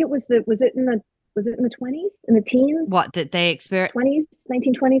I think it was was it in the 20s, in the teens? What, that they experienced? 20s,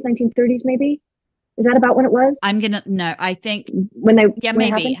 1920s, 1930s, maybe? Is that about when it was? No, I think when they,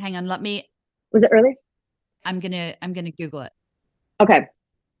 maybe. Hang on, let me. Was it early? I'm gonna Google it. Okay.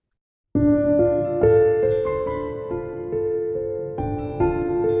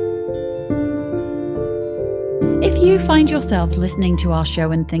 If you find yourself listening to our show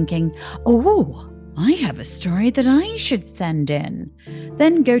and thinking, oh, I have a story that I should send in,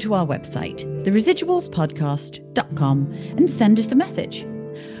 then go to our website, theresidualspodcast.com, and send us a message.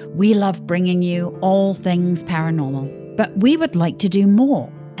 We love bringing you all things paranormal, but we would like to do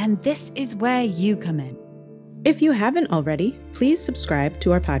more, and this is where you come in. If you haven't already, please subscribe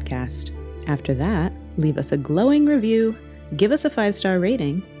to our podcast. After that, leave us a glowing review, give us a 5-star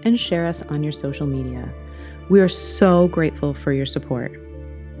rating, and share us on your social media. We are so grateful for your support.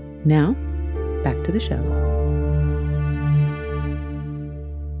 Now, back to the show.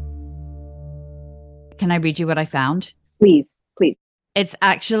 Can I read you what I found? Please, please. It's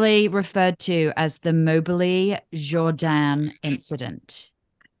actually referred to as the Moberly-Jourdain incident.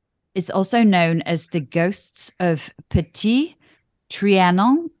 It's also known as the ghosts of Petit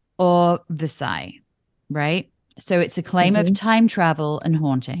Trianon or Versailles, right? So it's a claim of time travel and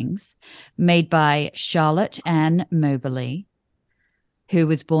hauntings made by Charlotte Anne Moberly, who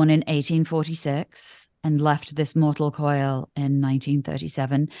was born in 1846 and left this mortal coil in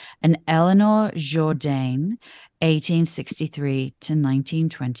 1937, and Eleanor Jourdain, 1863 to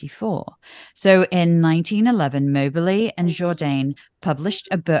 1924. So in 1911, Moberly and Jourdain published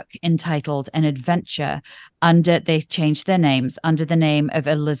a book entitled An Adventure they changed their names, under the name of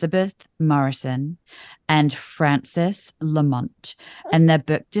Elizabeth Morrison and Frances Lamont. And their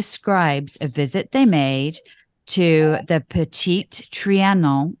book describes a visit they made to the Petit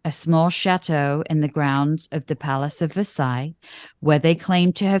Trianon, a small chateau in the grounds of the Palace of Versailles, where they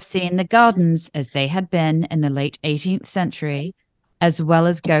claimed to have seen the gardens as they had been in the late 18th century, as well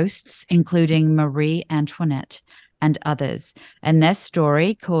as ghosts, including Marie Antoinette and others. And their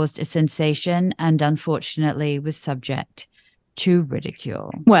story caused a sensation and unfortunately was subject to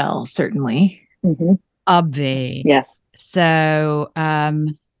ridicule. Well, certainly. Obvi. Yes. So,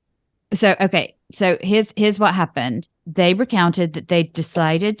 okay. So here's what happened. They recounted that they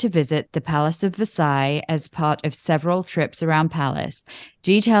decided to visit the Palace of Versailles as part of several trips around Paris,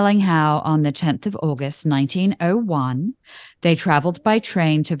 detailing how on the 10th of August, 1901, they traveled by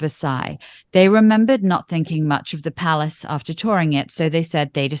train to Versailles. They remembered not thinking much of the palace after touring it, so they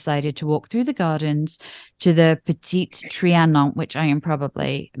said they decided to walk through the gardens to the Petit Trianon, which I am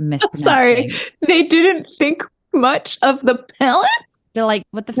probably mispronouncing. Sorry, they didn't think much of the palace? They're like,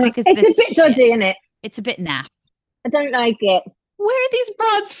 what the fuck is it's this? It's a bit dodgy, isn't it? It's a bit naff. I don't like it. Where are these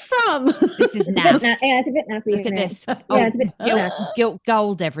broads from? This is naff. Yeah, it's a bit nappy. Look at this. Yeah, it's a bit gilt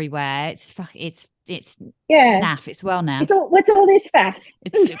gold everywhere. It's yeah. naff. It's well naff. What's all this faff?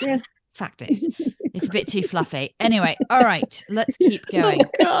 Fact is, it's a bit too fluffy. Anyway, all right, let's keep going. Oh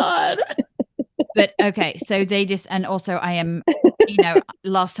God. But okay, so they just, and also I am,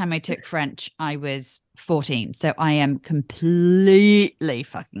 last time I took French, I was 14. So I am completely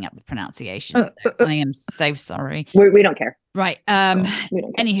fucking up the pronunciation. I am so sorry. We don't care. Right. We don't care.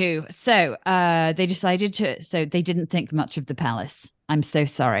 Anywho, so they decided so they didn't think much of the palace. I'm so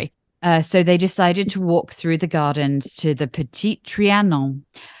sorry. So they decided to walk through the gardens to the Petit Trianon.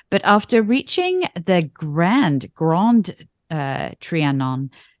 But after reaching the Grand Trianon,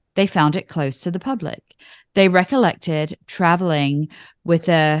 they found it closed to the public. They recollected traveling with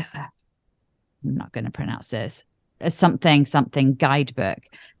I'm not going to pronounce this, a something guidebook,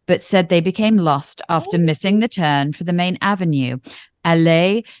 but said they became lost after missing the turn for the main avenue.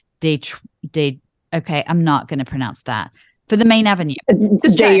 Allée des okay, I'm not going to pronounce that. For the main avenue.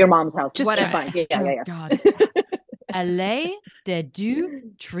 Just try your mom's house. Just whatever. Fine. Yeah. God. Allée des Deux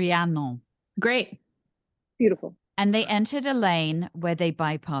Trianon. Great. Beautiful. And they entered a lane where they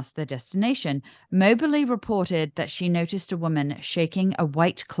bypassed their destination. Moberly reported that she noticed a woman shaking a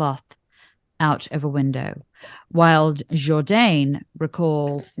white cloth out of a window, while Jourdain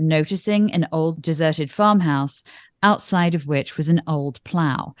recalled noticing an old deserted farmhouse outside of which was an old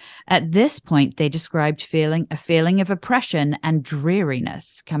plow. At this point, they described a feeling of oppression and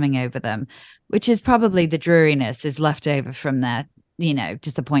dreariness coming over them, which is probably the dreariness is left over from their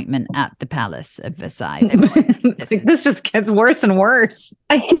disappointment at the Palace of Versailles. This just gets worse and worse.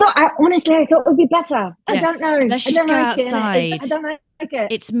 Honestly, I thought it would be better. I don't know. Let's just go outside. I don't like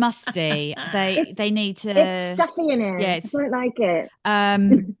it. It's musty. They need to. It's stuffy in it. Yeah, I don't like it.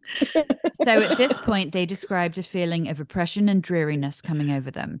 So at this point, they described a feeling of oppression and dreariness coming over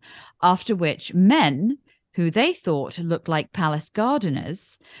them, after which men, who they thought looked like palace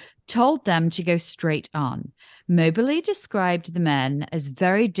gardeners, told them to go straight on. Moberly described the men as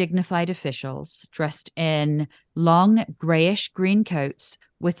very dignified officials dressed in long grayish-green coats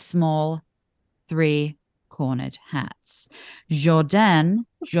with small three-cornered hats. Jourdain,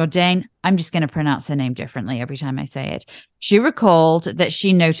 I'm just going to pronounce her name differently every time I say it. She recalled that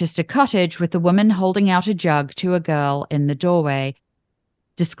she noticed a cottage with a woman holding out a jug to a girl in the doorway,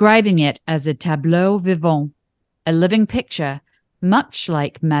 describing it as a tableau vivant, a living picture, much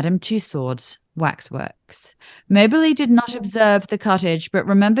like Madame Tussauds' waxworks. Moberly did not observe the cottage, but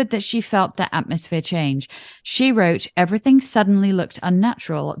remembered that she felt the atmosphere change. She wrote, everything suddenly looked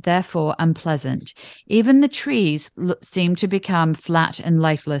unnatural, therefore unpleasant. Even the trees seemed to become flat and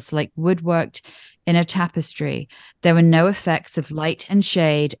lifeless, like woodworked in a tapestry. There were no effects of light and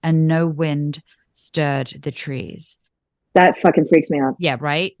shade, and no wind stirred the trees. That fucking freaks me out. Yeah,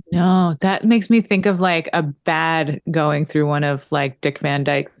 right? No, that makes me think of like a bad going through one of like Dick Van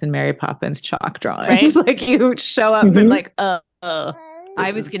Dyke's and Mary Poppins chalk drawings. Right? Like you show up and like, I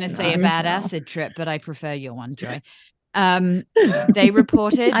was going to say a not- bad no. acid trip, but I prefer your one, Joy. They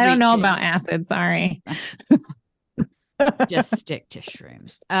reported I don't know reaching- about acid. Sorry. Just stick to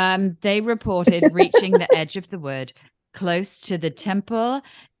shrooms. They reported reaching the edge of the wood close to the Temple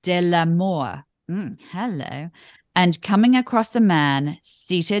de l'Amour. Hello. And coming across a man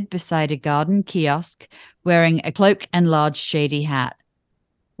seated beside a garden kiosk wearing a cloak and large shady hat,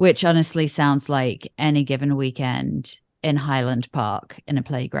 which honestly sounds like any given weekend in Highland Park in a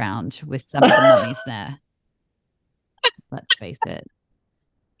playground with some of the mummies there. Let's face it.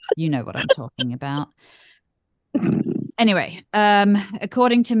 You know what I'm talking about. Anyway,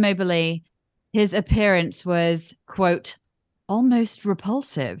 according to Mobley, his appearance was, quote, almost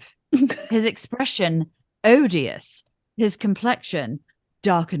repulsive. His expression, odious. His complexion,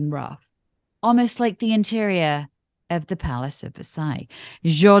 dark and rough. Almost like the interior of the Palace of Versailles.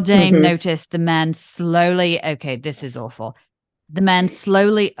 Jourdain noticed the man slowly, okay, this is awful. The man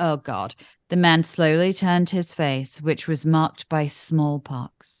slowly turned his face, which was marked by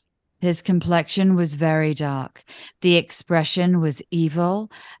smallpox. His complexion was very dark. The expression was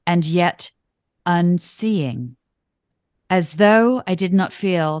evil and yet unseeing. As though I did not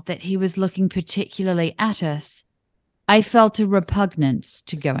feel that he was looking particularly at us, I felt a repugnance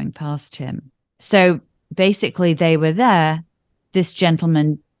to going past him. So basically, they were there. This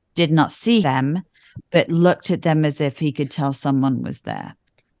gentleman did not see them, but looked at them as if he could tell someone was there.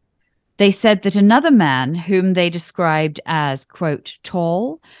 They said that another man, whom they described as, quote,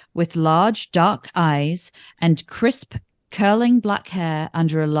 tall, with large dark eyes and crisp curling black hair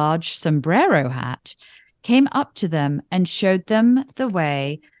under a large sombrero hat, came up to them and showed them the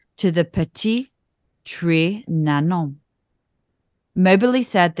way to the Petit Trianon. Mobley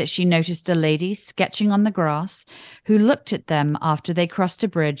said that she noticed a lady sketching on the grass who looked at them after they crossed a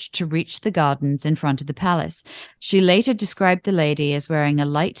bridge to reach the gardens in front of the palace. She later described the lady as wearing a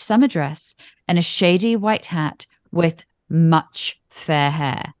light summer dress and a shady white hat with much fair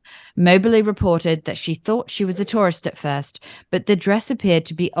hair. Mobley reported that she thought she was a tourist at first, but the dress appeared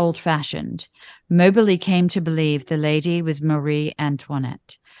to be old-fashioned. Mobley came to believe the lady was Marie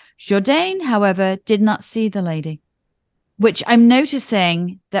Antoinette. Jourdain, however, did not see the lady. Which I'm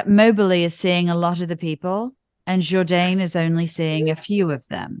noticing that Mobley is seeing a lot of the people and Jourdain is only seeing a few of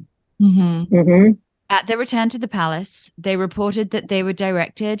them. At their return to the palace, they reported that they were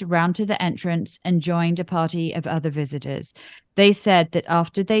directed round to the entrance and joined a party of other visitors. They said that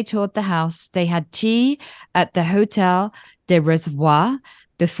after they toured the house, they had tea at the Hotel des Reservoirs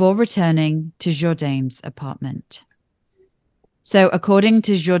before returning to Jourdain's apartment. So according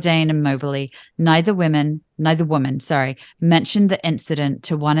to Jourdain and Mobley, neither woman, mentioned the incident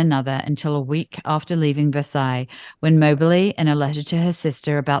to one another until a week after leaving Versailles, when Mobley, in a letter to her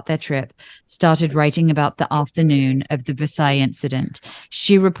sister about their trip, started writing about the afternoon of the Versailles incident.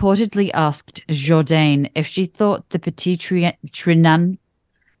 She reportedly asked Jourdain if she thought the Petit Trianon,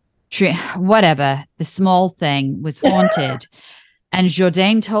 whatever, the small thing, was haunted. And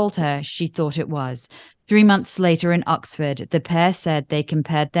Jourdain told her she thought it was. 3 months later in Oxford, the pair said they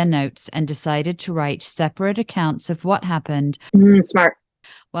compared their notes and decided to write separate accounts of what happened. Smart.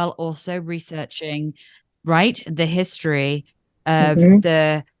 While also researching, the history of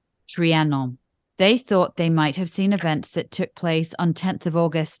the Trianon. They thought they might have seen events that took place on 10th of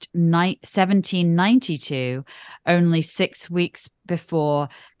August, 1792, only 6 weeks before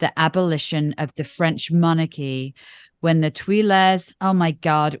the abolition of the French monarchy, when the Tuileries,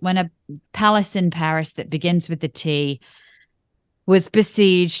 when a palace in Paris that begins with the T was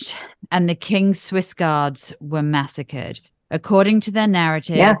besieged and the King's Swiss Guards were massacred. According to their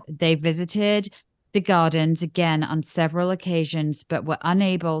narrative, they visited the gardens again on several occasions, but were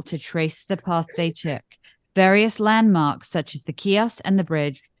unable to trace the path they took. Various landmarks, such as the kiosk and the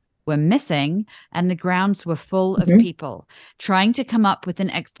bridge, were missing, and the grounds were full of people. Trying to come up with an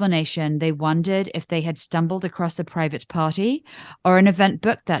explanation, they wondered if they had stumbled across a private party or an event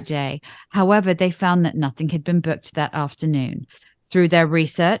booked that day. However, they found that nothing had been booked that afternoon. Through their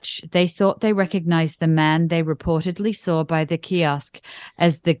research, they thought they recognized the man they reportedly saw by the kiosk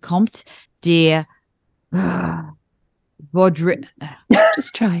as the Comte de Vaudreuil.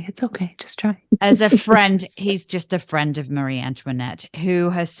 Just try. It's okay. Just try. As a friend, he's just a friend of Marie Antoinette, who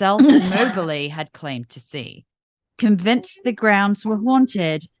herself, Mobley, had claimed to see. Convinced the grounds were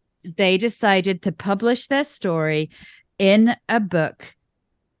haunted, they decided to publish their story in a book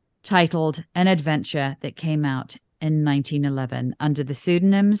titled An Adventure that came out in 1911 under the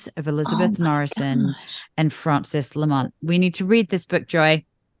pseudonyms of Elizabeth Morrison and Frances Lamont. We need to read this book, Joy.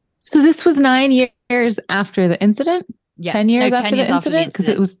 So this was 9 years after the incident? Yes. 10 years, 10 years after the incident? Because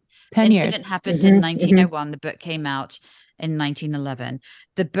it was 10 years. The incident happened in 1901. The book came out in 1911.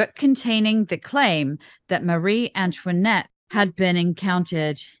 The book containing the claim that Marie Antoinette had been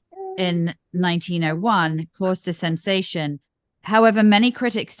encountered in 1901 caused a sensation. However, many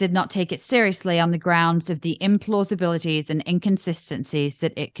critics did not take it seriously on the grounds of the implausibilities and inconsistencies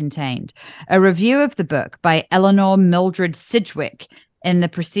that it contained. A review of the book by Eleanor Mildred Sidgwick in the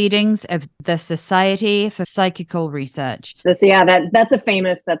Proceedings of the Society for Psychical Research. That's a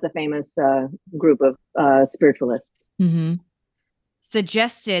famous group of spiritualists. Mm-hmm.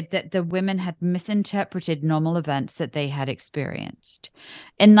 Suggested that the women had misinterpreted normal events that they had experienced.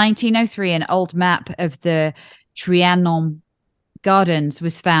 In 1903, an old map of the Trianon Gardens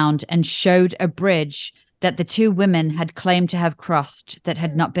was found and showed a bridge that the two women had claimed to have crossed that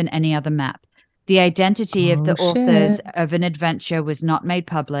had not been any other map. The identity of the authors of an adventure was not made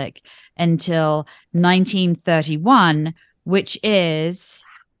public until 1931, which is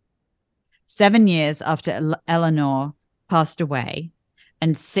 7 years after Eleanor passed away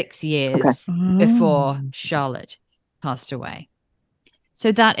and 6 years before Charlotte passed away.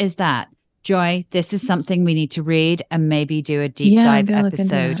 So that is that. Joy, this is something we need to read and maybe do a deep dive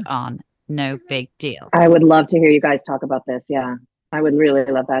episode on. No big deal. I would love to hear you guys talk about this. Yeah, I would really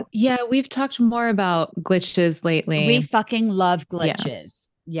love that. Yeah, we've talked more about glitches lately. We fucking love glitches.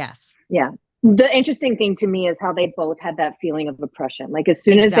 Yeah. Yes. Yeah. The interesting thing to me is how they both had that feeling of oppression. Like as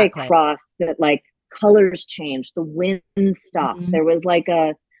soon as they crossed, that like colors changed, the wind stopped. There was like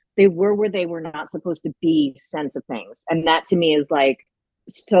they were where they were not supposed to be sense of things. And that to me is like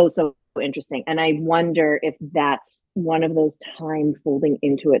so interesting. And I wonder if that's one of those time folding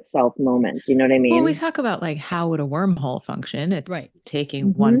into itself moments. You know what I mean? Well, we talk about like how would a wormhole function? It's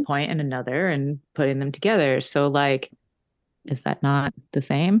taking one point and another and putting them together. So like, is that not the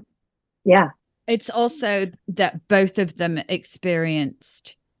same? Yeah. It's also that both of them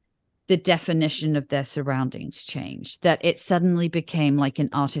experienced the definition of their surroundings change, that it suddenly became like an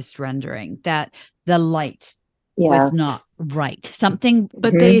artist rendering, that the light was not right. Something,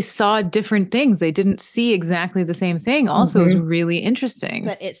 but they saw different things. They didn't see exactly the same thing. Also, is really interesting.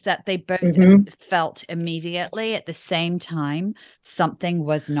 But it's that they both felt immediately at the same time something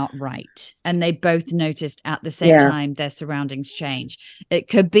was not right, and they both noticed at the same time their surroundings change. It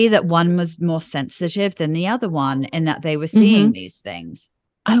could be that one was more sensitive than the other one, in that they were seeing these things.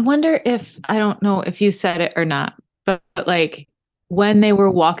 I wonder if, I don't know if you said it or not, but like when they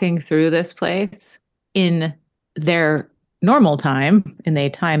were walking through this place in their normal time, in the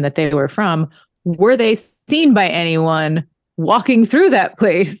time that they were from, were they seen by anyone walking through that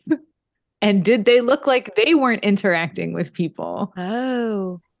place? And did they look like they weren't interacting with people?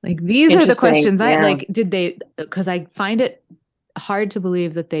 Oh, like these are the questions I like. Did they, because I find it hard to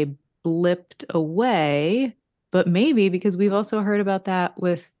believe that they blipped away, but maybe because we've also heard about that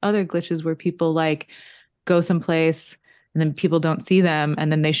with other glitches where people like go someplace and then people don't see them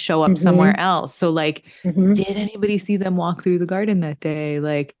and then they show up somewhere else. So like, did anybody see them walk through the garden that day?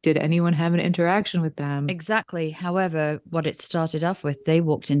 Like, did anyone have an interaction with them? Exactly. However, what it started off with, they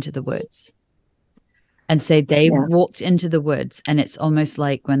walked into the woods. And so they walked into the woods, and it's almost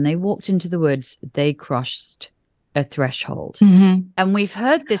like when they walked into the woods, they crossed a threshold. And we've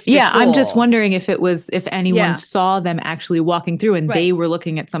heard this before. Yeah, I'm just wondering if anyone saw them actually walking through and they were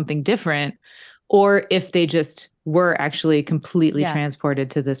looking at something different, or if they just were actually completely transported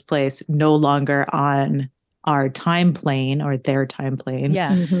to this place, no longer on our time plane or their time plane.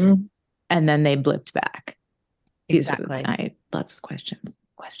 Yeah. And then they blipped back. Exactly. Lots of questions.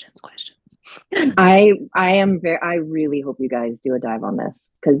 I really hope you guys do a dive on this,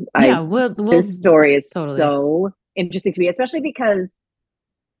 because this story is so interesting to me, especially because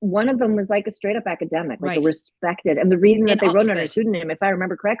one of them was like a straight up academic, like a respected, and the reason that they wrote under a pseudonym, if I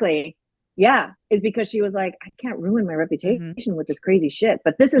remember correctly, is because she was like, I can't ruin my reputation with this crazy shit,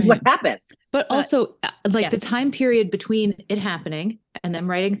 but this is what happened. But also the time period between it happening and them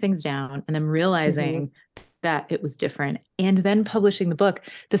writing things down and them realizing that it was different and then publishing the book.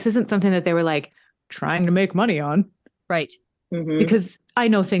 This isn't something that they were like trying to make money on. Right. Because I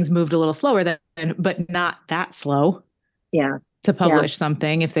know things moved a little slower but not that slow. Yeah. To publish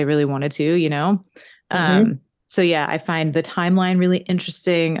something if they really wanted to, you know? So I find the timeline really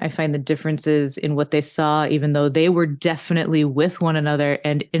interesting. I find the differences in what they saw, even though they were definitely with one another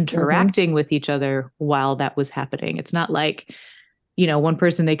and interacting with each other while that was happening. It's not like, one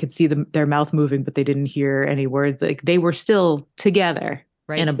person, they could see their mouth moving, but they didn't hear any words. Like they were still together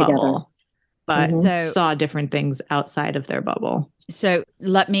in a bubble. but saw different things outside of their bubble. So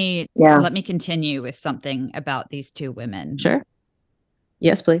let me continue with something about these two women. Sure.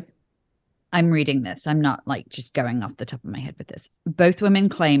 Yes, please. I'm reading this. I'm not like just going off the top of my head with this. Both women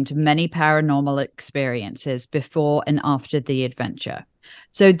claimed many paranormal experiences before and after the adventure.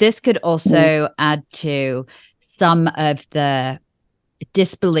 So this could also add to some of the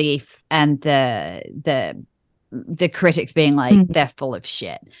disbelief and the critics being like, they're full of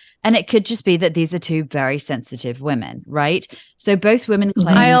shit. And it could just be that these are two very sensitive women, right? So both women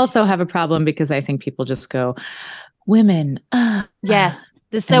claimed. I also have a problem because I think people just go, women. Yes,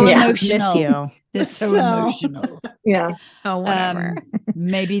 they're so emotional. Miss you. They're so emotional. Yeah. Oh, whatever.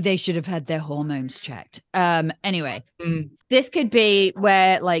 Maybe they should have had their hormones checked. Anyway, this could be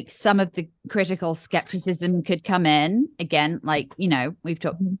where like some of the critical skepticism could come in again. Like, you know, we've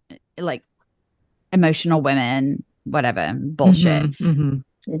talked like emotional women, whatever bullshit.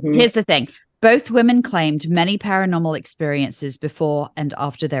 Here's the thing. Both women claimed many paranormal experiences before and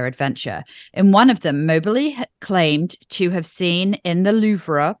after their adventure. In one of them, Mobley claimed to have seen in the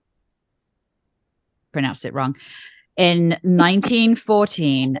Louvre, pronounced it wrong, in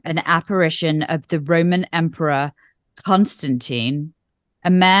 1914, an apparition of the Roman Emperor Constantine, a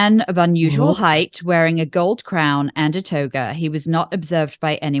man of unusual height wearing a gold crown and a toga. He was not observed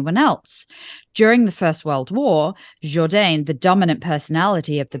by anyone else. During the First World War, Jourdain, the dominant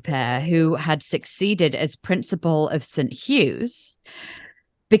personality of the pair, who had succeeded as principal of St. Hugh's,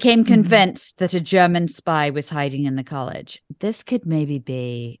 became convinced that a German spy was hiding in the college. This could maybe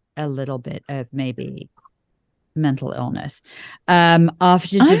be a little bit of maybe mental illness. I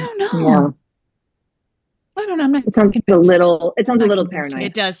don't know. Yeah. I don't know. I'm not it sounds a little paranoid.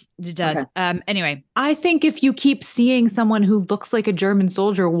 It does. Okay. Anyway, I think if you keep seeing someone who looks like a German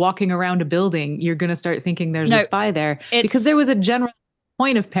soldier walking around a building, you're going to start thinking there's a spy there, because there was a general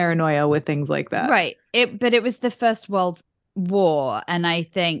point of paranoia with things like that. Right. But it was the First World War. And I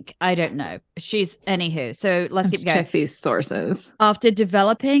think, I don't know. Anywho. So let's keep going. Check these sources. After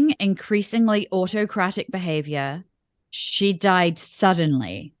developing increasingly autocratic behavior, she died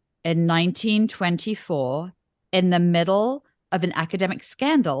suddenly in 1924 in the middle of an academic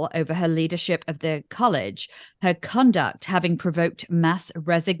scandal over her leadership of the college, her conduct having provoked mass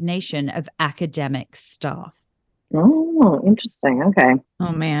resignation of academic staff. Oh, interesting. Okay.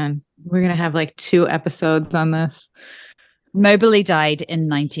 Oh, man. We're going to have like 2 episodes on this. Mobley died in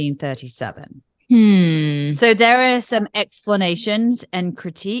 1937. So there are some explanations and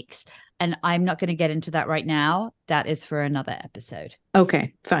critiques, and I'm not going to get into that right now. That is for another episode.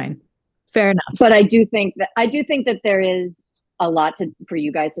 Okay, fine. Fair enough. But I do think that there is a lot for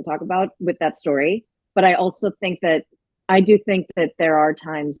you guys to talk about with that story. But I also think that there are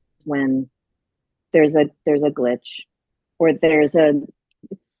times when there's a glitch, or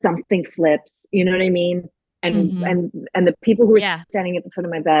something flips. You know what I mean? And the people who were standing at the foot of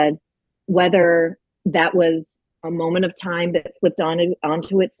my bed, whether that was a moment of time that flipped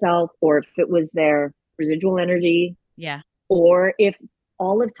onto itself, or if it was their residual energy, or if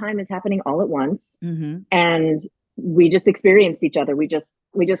all of time is happening all at once, and we just experienced each other. We just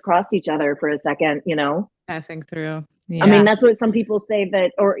crossed each other for a second, you know, passing through. I mean, that's what some people say,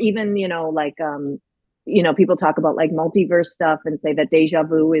 that, or even, you know, like, you know, people talk about like multiverse stuff and say that deja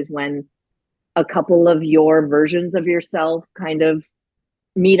vu is when a couple of your versions of yourself kind of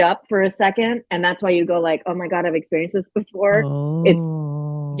meet up for a second, and that's why you go like, oh my god, I've experienced this before.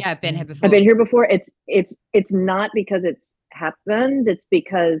 I've been here before. I've been here before. It's not because it's happened, it's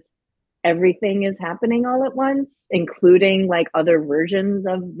because everything is happening all at once, including like other versions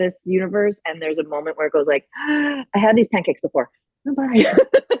of this universe, and there's a moment where it goes like, I had these pancakes before. Bye.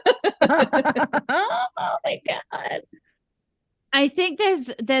 Oh my god. I think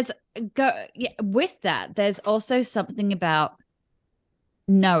with that, there's also something about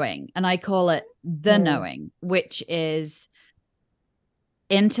knowing, and I call it the knowing, which is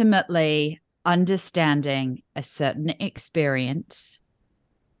intimately understanding a certain experience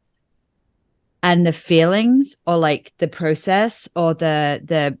and the feelings, or like the process, or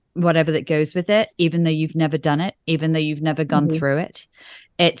the whatever that goes with it, even though you've never done it, even though you've never gone through it.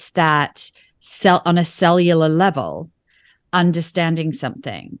 It's that on a cellular level, understanding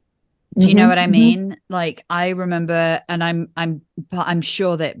something. Do you know what I mean? Like, I remember, and I'm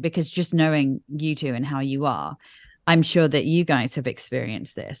sure that, because just knowing you two and how you are, I'm sure that you guys have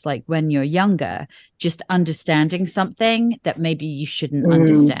experienced this. Like when you're younger, just understanding something that maybe you shouldn't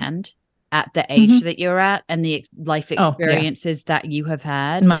understand at the age that you're at, and the life experiences that you have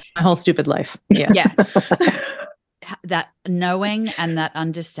had. My whole stupid life. Yeah. That knowing and that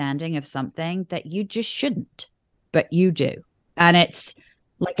understanding of something that you just shouldn't, but you do. And it's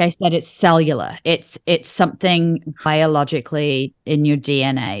like I said, it's cellular. It's something biologically in your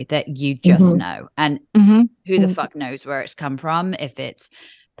DNA that you just know. And who the fuck knows where it's come from, if it's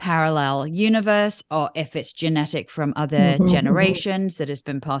parallel universe or if it's genetic from other generations that has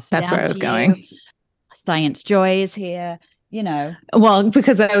been passed down. That's where I was to going. you. Science Joy is here, you know. Well,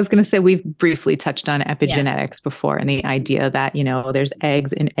 because I was going to say we've briefly touched on epigenetics before, and the idea that, you know, there's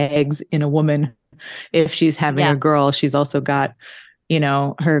eggs in a woman. If she's having a girl, she's also got, you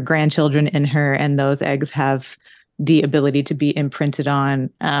know, her grandchildren in her, and those eggs have the ability to be imprinted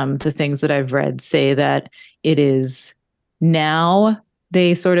on. The things that I've read say that it is now,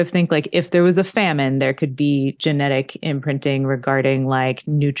 they sort of think like if there was a famine, there could be genetic imprinting regarding like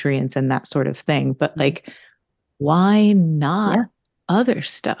nutrients and that sort of thing. But like, why not other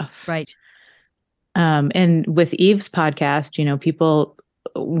stuff? Right. And with Eve's podcast, you know, people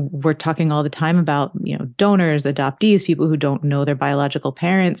were talking all the time about, you know, donors, adoptees, people who don't know their biological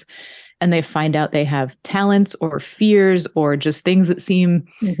parents, and they find out they have talents or fears or just things that seem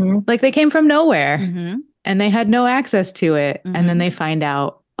like they came from nowhere and they had no access to it. And then they find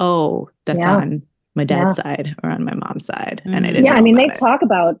out, oh, that's on my dad's side or on my mom's side. And I didn't know I mean,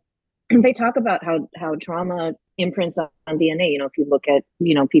 about they talk about how trauma imprints on DNA. You know, if you look at,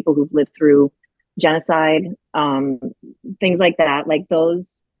 you know, people who've lived through genocide, things like that, like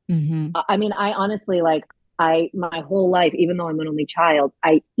those. I mean, I honestly, like, my whole life, even though I'm an only child,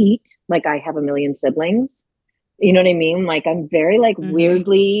 I eat like I have a million siblings. You know what I mean? Like, I'm very like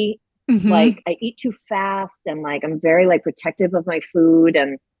weirdly, like I eat too fast, and like I'm very like protective of my food,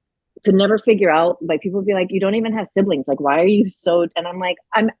 and could never figure out, like, people would be like, you don't even have siblings, like why are you so, and I'm like,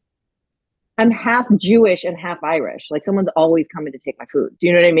 I'm half Jewish and half Irish. Like, someone's always coming to take my food. Do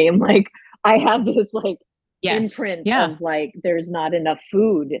you know what I mean? Like, I have this like imprint of like there's not enough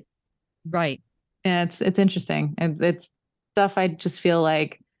food. Right. Yeah, it's interesting. It's stuff I just feel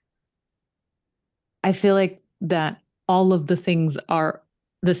like that all of the things are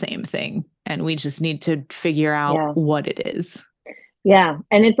the same thing, and we just need to figure out what it is. Yeah.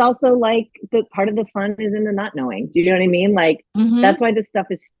 And it's also like the part of the fun is in the not knowing. Do you know what I mean? Like, that's why this stuff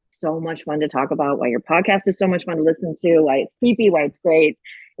is so much fun to talk about, why your podcast is so much fun to listen to, why it's creepy, why it's great.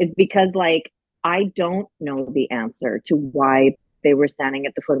 It's because like, I don't know the answer to why they were standing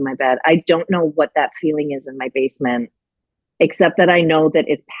at the foot of my bed. I don't know what that feeling is in my basement, except that I know that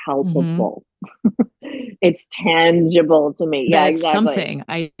it's palpable. It's tangible to me. Yeah, That's exactly. something.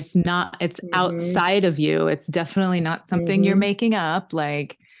 It's outside of you. It's definitely not something you're making up.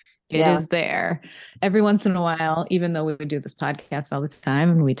 Like, it is there. Every once in a while, even though we would do this podcast all the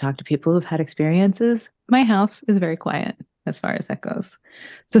time and we talk to people who've had experiences, my house is very quiet as far as that goes.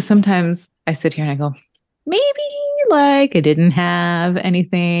 So sometimes I sit here and I go, maybe like I didn't have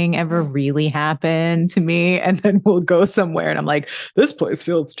anything ever really happen to me. And then we'll go somewhere and I'm like, this place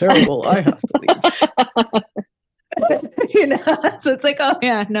feels terrible. I have to leave. You know, so it's like, oh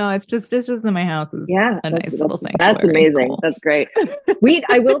yeah, no, it's just that my house is a nice little sanctuary. That's amazing. Cool. That's great.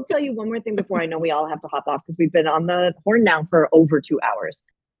 I will tell you one more thing before I know we all have to hop off, because we've been on the horn now for over 2 hours.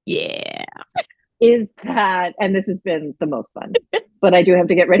 Yeah. Is that, and this has been the most fun, but I do have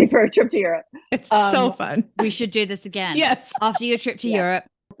to get ready for a trip to Europe. It's so fun. We should do this again. Yes. After your trip to Europe.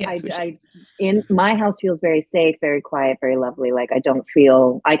 Yes, in my house feels very safe, very quiet, very lovely. Like, I don't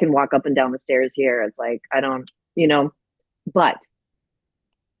feel, I can walk up and down the stairs here. It's like, I don't, you know, but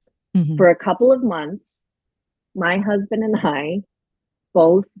for a couple of months, my husband and I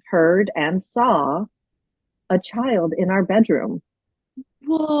both heard and saw a child in our bedroom.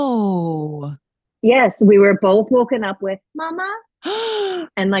 Whoa. Yes, we were both woken up with mama.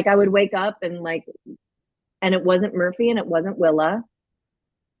 And like, I would wake up and like, and it wasn't Murphy and it wasn't Willa.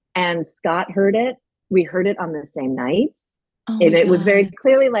 And Scott heard it. We heard it on the same night. And it was very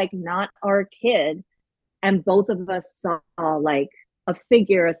clearly like not our kid. And both of us saw like a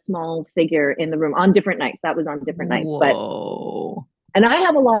small figure in the room on different nights. That was on different nights. Whoa. And I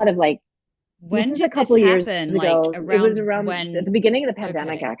have a lot of like, when did a couple this years happen? ago. Like it was around at the beginning of the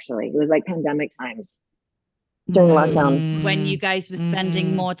pandemic, actually. It was like pandemic times during lockdown. When you guys were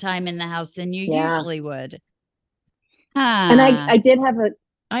spending more time in the house than you usually would. And I did have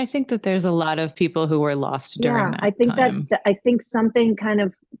I think that there's a lot of people who were lost during that I think time. I think something kind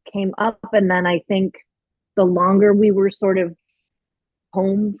of came up, and then I think the longer we were sort of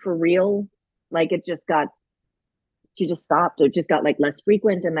home for real, like she just stopped. It just got like less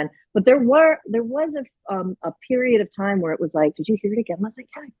frequent, and then but there was a period of time where it was like, did you hear it again last night?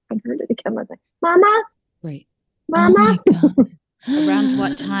 Yeah, I heard it again last night. Mama, wait, Mama. Oh around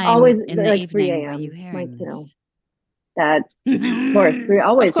what time? Always in the like evening 3 a.m. were you hearing like, this? you know, that of course,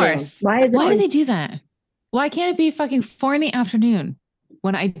 always. Of course. Why is it? Why do they do that? Why can't it be fucking 4 p.m?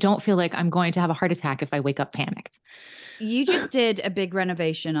 when I don't feel like I'm going to have a heart attack if I wake up panicked. You just did a big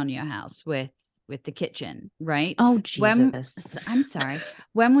renovation on your house with the kitchen, right? Oh, Jesus. I'm sorry.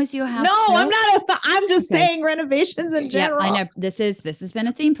 When was your house No, built? I'm just saying renovations in general. Yeah, I know. This has been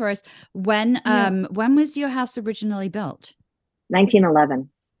a theme for us. When was your house originally built? 1911.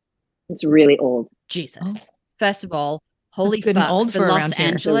 It's really old. Jesus. Oh. First of all, holy good and fuck, old for for Los around here.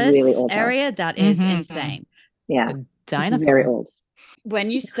 Angeles really old area, house. that is insane. Yeah. Dinosaur. It's very old.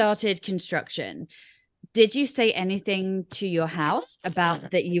 When you started construction, did you say anything to your house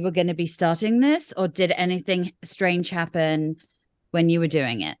about that you were going to be starting this, or did anything strange happen when you were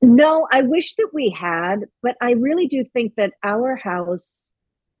doing it? No, I wish that we had, but I really do think that our house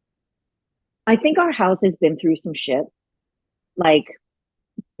has been through some shit. Like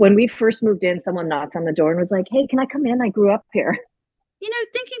when we first moved in, someone knocked on the door and was like, "Hey, can I come in? I grew up here." You know,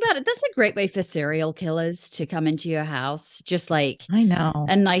 thinking about it, that's a great way for serial killers to come into your house. Just like, I know,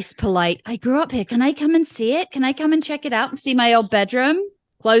 a nice, polite, I grew up here. Can I come and see it? Can I come and check it out and see my old bedroom?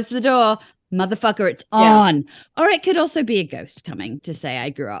 Close the door. Motherfucker, it's on. Or it could also be a ghost coming to say I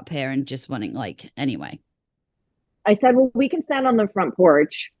grew up here and just wanting, like, anyway. I said, well, we can stand on the front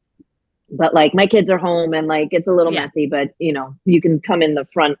porch, but like my kids are home and like it's a little messy, but you know, you can come in the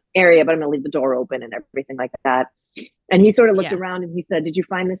front area, but I'm gonna leave the door open and everything like that. And he sort of looked around and he said, "Did you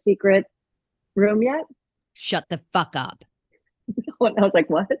find the secret room yet?" Shut the fuck up. And I was like,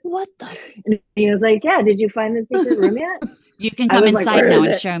 "What? What the?" And he was like, "Yeah, did you find the secret room yet?" You can come inside now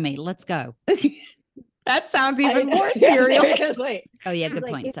and show me. Let's go. That sounds even more serial. Oh yeah, good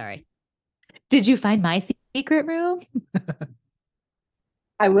point. Sorry. Did you find my secret room?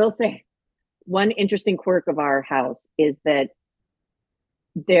 I will say one interesting quirk of our house is that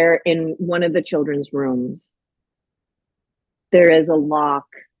there in one of the children's rooms, there is a lock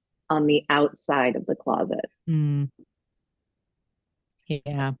on the outside of the closet.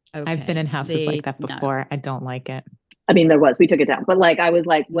 Yeah. Okay. I've been in houses like that before. No. I don't like it. I mean, we took it down, but like, I was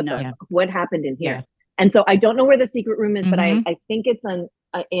like, what happened in here? Yeah. And so I don't know where the secret room is, but I think it's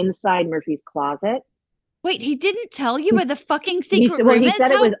inside Murphy's closet. Wait, he didn't tell you where the fucking secret room is? He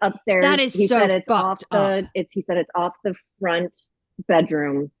said it was upstairs. That is so fucked up. He said it's off the front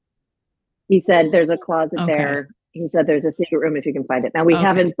bedroom. He said there's a closet there. He said there's a secret room if you can find it. Now we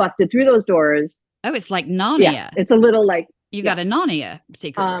haven't busted through those doors. Oh, it's like Narnia. Yeah, it's a little like you got a Narnia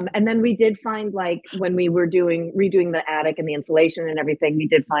secret room. And then we did find, like, when we were redoing the attic and the insulation and everything, we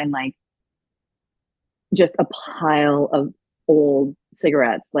did find like just a pile of old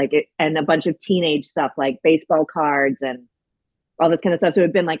cigarettes, and a bunch of teenage stuff like baseball cards and all this kind of stuff. So it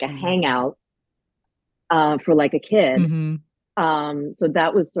had been like a hangout for like a kid. So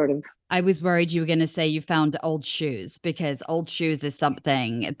that was sort of. I was worried you were going to say you found old shoes, because old shoes is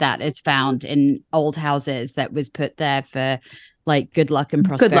something that is found in old houses that was put there for like good luck and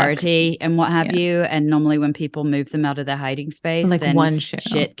prosperity and what have you. And normally when people move them out of their hiding space, like then one shoe.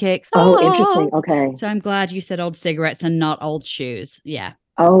 Shit kicks off. Oh, interesting. Okay. So I'm glad you said old cigarettes and not old shoes. Yeah.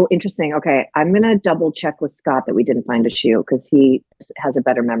 Oh, interesting. Okay. I'm going to double check with Scott that we didn't find a shoe, because he has a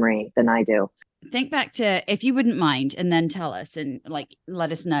better memory than I do. Think back to, if you wouldn't mind, and then tell us and like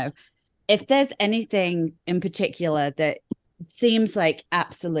let us know if there's anything in particular that seems like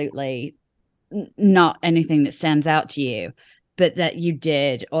absolutely not anything that stands out to you, but that you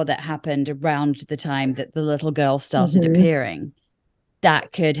did or that happened around the time that the little girl started appearing,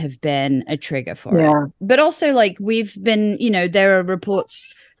 that could have been a trigger for it. But also, like, we've been, there are reports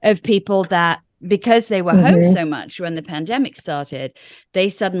of people that, because they were home so much when the pandemic started, they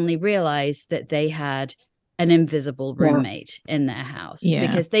suddenly realized that they had an invisible roommate in their house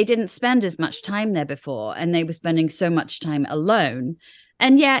because they didn't spend as much time there before, and they were spending so much time alone.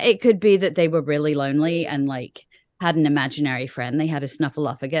 And it could be that they were really lonely and like had an imaginary friend. They had a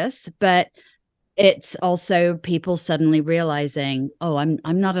snuffleupagus, but it's also people suddenly realizing, oh, I'm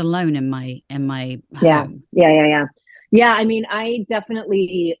not alone in my home. Yeah. I mean, I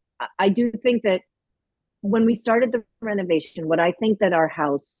do think that when we started the renovation, what I think that our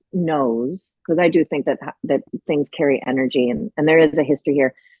house knows, because I do think that things carry energy and there is a history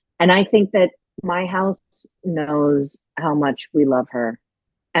here. And I think that my house knows how much we love her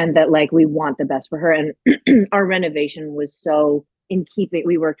and that like we want the best for her. And our renovation was so in keeping.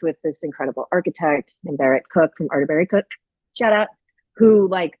 We worked with this incredible architect named Barrett Cook from Arterberry Cook, shout out, who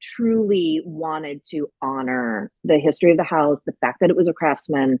like truly wanted to honor the history of the house, the fact that it was a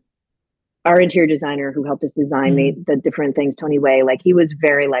craftsman. Our interior designer who helped us design the different things, Tony Way, like he was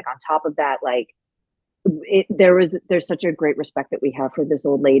very like on top of that. Like there's such a great respect that we have for this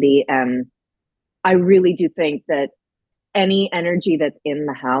old lady. And I really do think that any energy that's in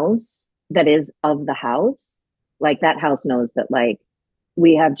the house that is of the house, like that house knows that like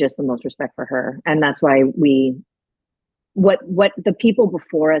we have just the most respect for her. And that's why what the people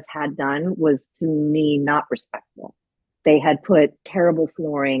before us had done was, to me, not respectful. They had put terrible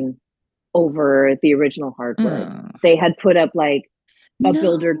flooring over the original hardwood. They had put up like a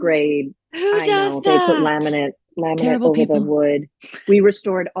builder grade. Who I does know. that? They put laminate Terrible over people. the wood. We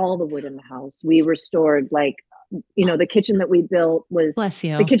restored all the wood in the house. We restored, like, the kitchen that we built was, bless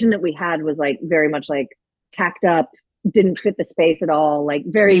you. The kitchen that we had was like very much like tacked up, didn't fit the space at all. Like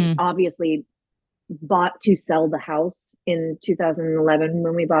very obviously bought to sell the house in 2011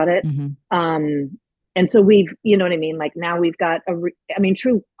 when we bought it. And so we've, you know what I mean? Like now we've got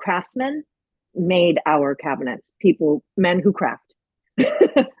true craftsmen made our cabinets, men who craft.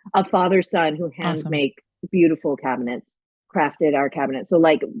 A father son who hand make beautiful cabinets crafted our cabinets. So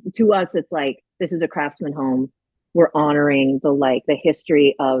like to us, it's like, this is a craftsman home. We're honoring the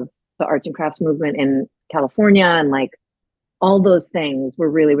history of the arts and crafts movement in California, and like all those things were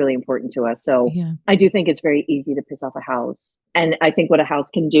really, really important to us. So I do think it's very easy to piss off a house. And I think what a house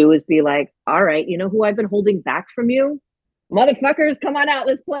can do is be like, all right, you know who I've been holding back from you? Motherfuckers, come on out,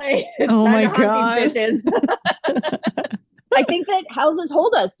 let's play. Oh my God. I think that houses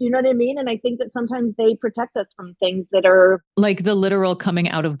hold us. Do you know what I mean? And I think that sometimes they protect us from things that are like the literal coming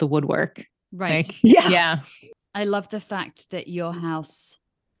out of the woodwork. Right. Like, yeah. I love the fact that your house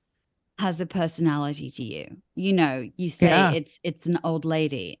has a personality to you. You know, you say it's an old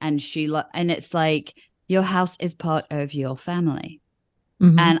lady, and and it's like your house is part of your family.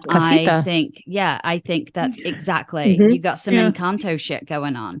 And Casita. I think that's exactly, you got some Encanto shit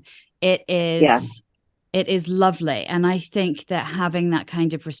going on. It is lovely. And I think that having that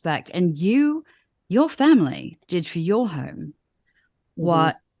kind of respect, and your family did for your home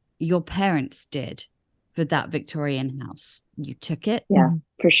what your parents did for that Victorian house. You took it. Yeah,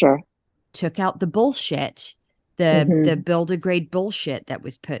 for sure. Took out the bullshit, the builder grade bullshit that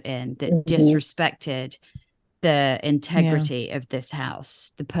was put in that disrespected the integrity of this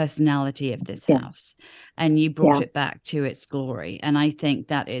house, the personality of this house, and you brought it back to its glory. And I think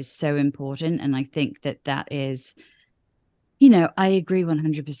that is so important. And I think that is, I agree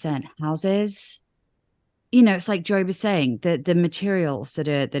 100%. Houses, it's like Joy was saying, the materials that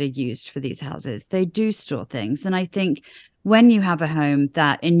are used for these houses, they do store things. And I think when you have a home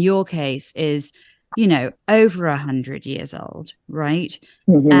that, in your case, is over 100 years old, right?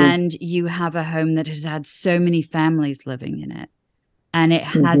 And you have a home that has had so many families living in it, and it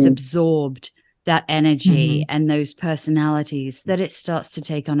has absorbed that energy and those personalities, that it starts to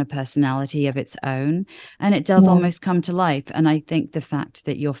take on a personality of its own, and it does almost come to life. And I think the fact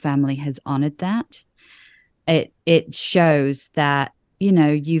that your family has honored that, it shows that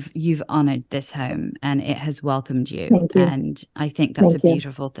you've honored this home and it has welcomed you. And I think that's a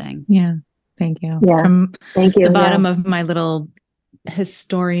beautiful thing. Thank you. Yeah. From Thank you. the bottom of my little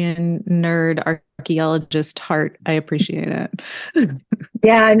historian, nerd, archaeologist heart, I appreciate it.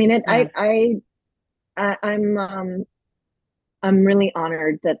 Yeah, I mean, I'm really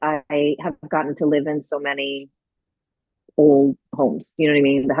honored that I have gotten to live in so many old homes. You know what I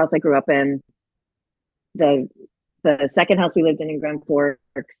mean? The house I grew up in, the second house we lived in Grand Forks,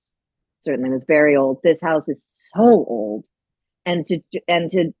 certainly was very old. This house is so old. And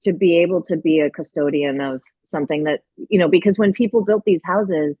to be able to be a custodian of something that, because when people built these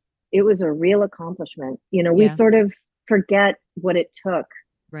houses, it was a real accomplishment. We sort of forget what it took,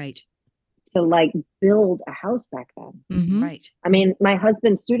 right, to like build a house back then. Right. I mean, my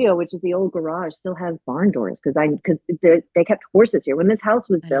husband's studio, which is the old garage, still has barn doors because they kept horses here. When this house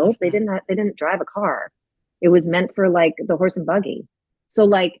was built, they didn't drive a car. It was meant for like the horse and buggy. So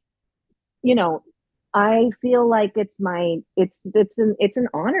like, I feel like it's an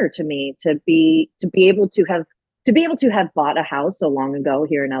honor to me to be able to have bought a house so long ago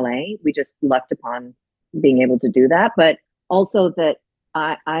here in LA. We just lucked upon being able to do that, but also that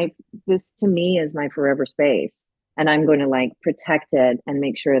this to me is my forever space, and I'm going to like protect it and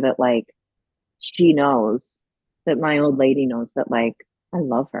make sure that like she knows, that my old lady knows that like I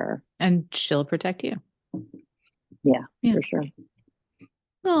love her, and she'll protect you. Yeah. For sure.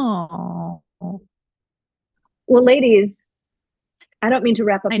 Oh. Well, ladies, I don't mean to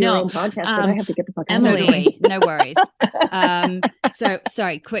wrap up your own podcast, but I have to get the fuck out. Emily, no worries. So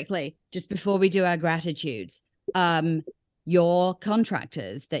sorry, quickly, just before we do our gratitudes, your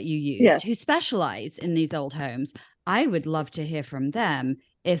contractors that you used who specialize in these old homes, I would love to hear from them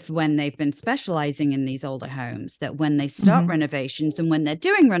if, when they've been specializing in these older homes, that when they start renovations and when they're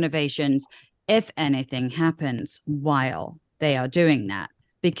doing renovations, if anything happens while they are doing that,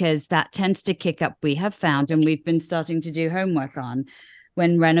 because that tends to kick up, we have found, and we've been starting to do homework on,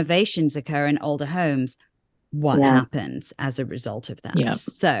 when renovations occur in older homes, what happens as a result of that. Yep.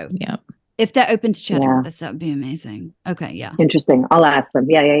 So yep. if they're open to chatting with us, that would be amazing. Okay, yeah. Interesting. I'll ask them.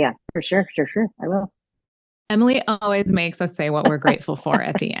 Yeah. For sure. I will. Emily always makes us say what we're grateful for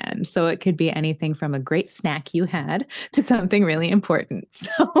at the end. So it could be anything from a great snack you had to something really important.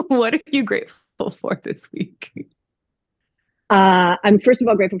 So what are you grateful for this week? I'm first of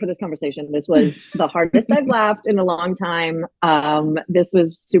all grateful for this conversation. This was the hardest I've laughed in a long time. This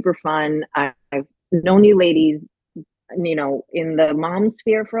was super fun. I've known you ladies, you know, in the mom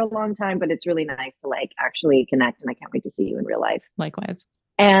sphere for a long time, but it's really nice to like actually connect, and I can't wait to see you in real life. Likewise.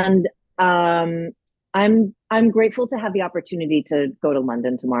 And I'm grateful to have the opportunity to go to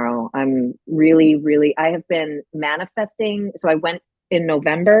London tomorrow. I'm really I have been manifesting. So I went in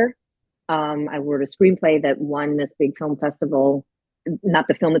November. I wrote a screenplay that won this big film festival, not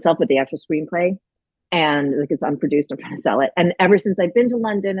the film itself, but the actual screenplay. And like it's unproduced, I'm trying to sell it. And ever since I've been to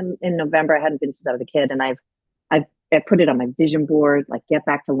London in November, I hadn't been since I was a kid. And I put it on my vision board, like get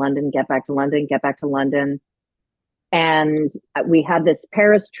back to London, get back to London, get back to London. And we had this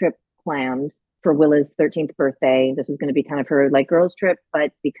Paris trip planned for Willa's 13th birthday. This was going to be kind of her like girls trip,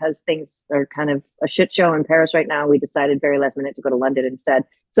 but because things are kind of a shit show in Paris right now, we decided very last minute to go to London instead.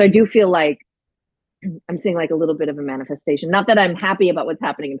 So I do feel like I'm seeing like a little bit of a manifestation. Not that I'm happy about what's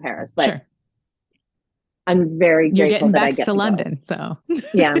happening in Paris, but sure. I'm very grateful that I get to London. Go. So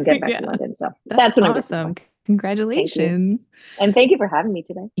yeah, I'm getting back to London. So that's what awesome. I'm grateful for. Congratulations. And thank you for having me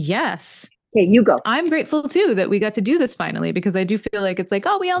today. Yes. Okay, you go. I'm grateful too that we got to do this finally, because I do feel like it's like,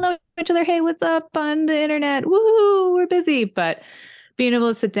 oh, we all know each other. Hey, what's up on the internet? Woohoo, we're busy. But being able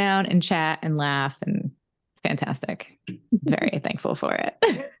to sit down and chat and laugh and fantastic. Very thankful for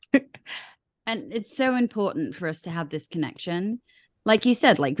it. And it's so important for us to have this connection. Like you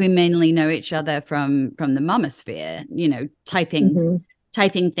said, like we mainly know each other from the mamasphere, you know, typing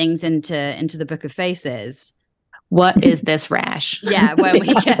things into the Book of Faces. What is this rash? Yeah, when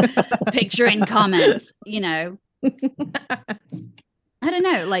we get picture in comments, you know. I don't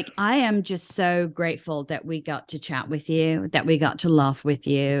know. Like, I am just so grateful that we got to chat with you, that we got to laugh with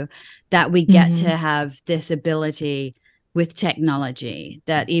you, that we get to have this ability with technology,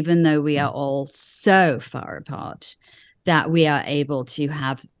 that even though we are all so far apart, that we are able to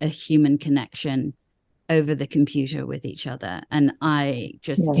have a human connection over the computer with each other. And I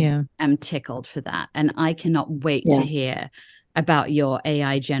just am tickled for that. And I cannot wait to hear about your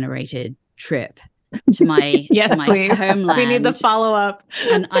AI generated trip to my homeland. We need the follow-up.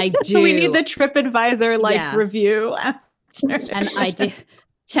 And I do. We need the TripAdvisor review. And I do.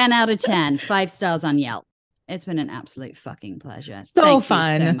 10 out of 10, 5 stars on Yelp. It's been an absolute fucking pleasure. Thank you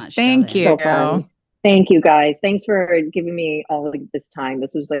so much. Thank you. So fun. Thank you guys. Thanks for giving me all of this time.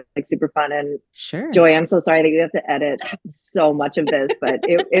 This was like super fun. And Joy, I'm so sorry that you have to edit so much of this, but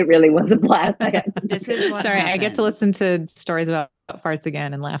it really was a blast. This is what sorry, happens. I get to listen to stories about farts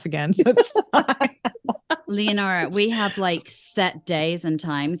again and laugh again. So it's fine. Leonora, we have like set days and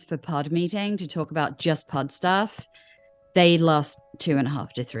times for pod meeting to talk about just pod stuff. They last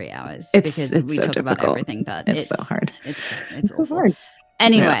 2.5 to 3 hours because we so talk difficult. about everything, but it's so hard. It's awful. Hard.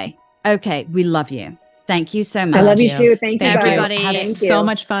 Anyway. Okay, we love you. Thank you so much. I love you too. Thank you, everybody. Have so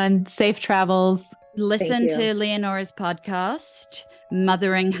much fun. Safe travels. Listen to Leonora's podcast,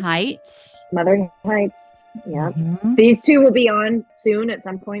 Mothering Heights. Mothering Heights. Yeah. These two will be on soon at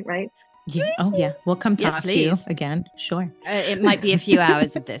some point, right? Yeah. Oh, yeah. We'll come talk to you again. Sure. It might be a few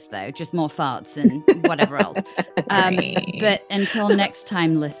hours of this, though, just more farts and whatever else. But until next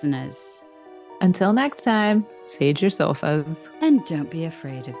time, listeners. Until next time, sage your sofas. And don't be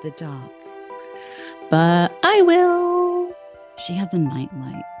afraid of the dark. But I will. She has a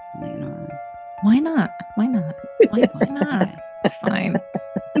nightlight, Leonora. Why not? Why not? Why not? It's fine.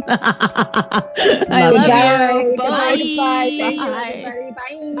 I love you. Bye. Bye. Thank you,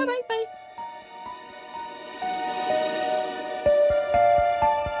 everybody. Bye. Bye.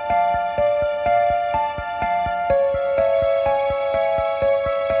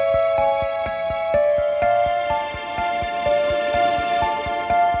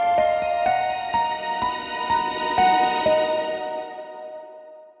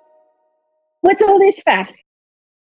 What's all this faff?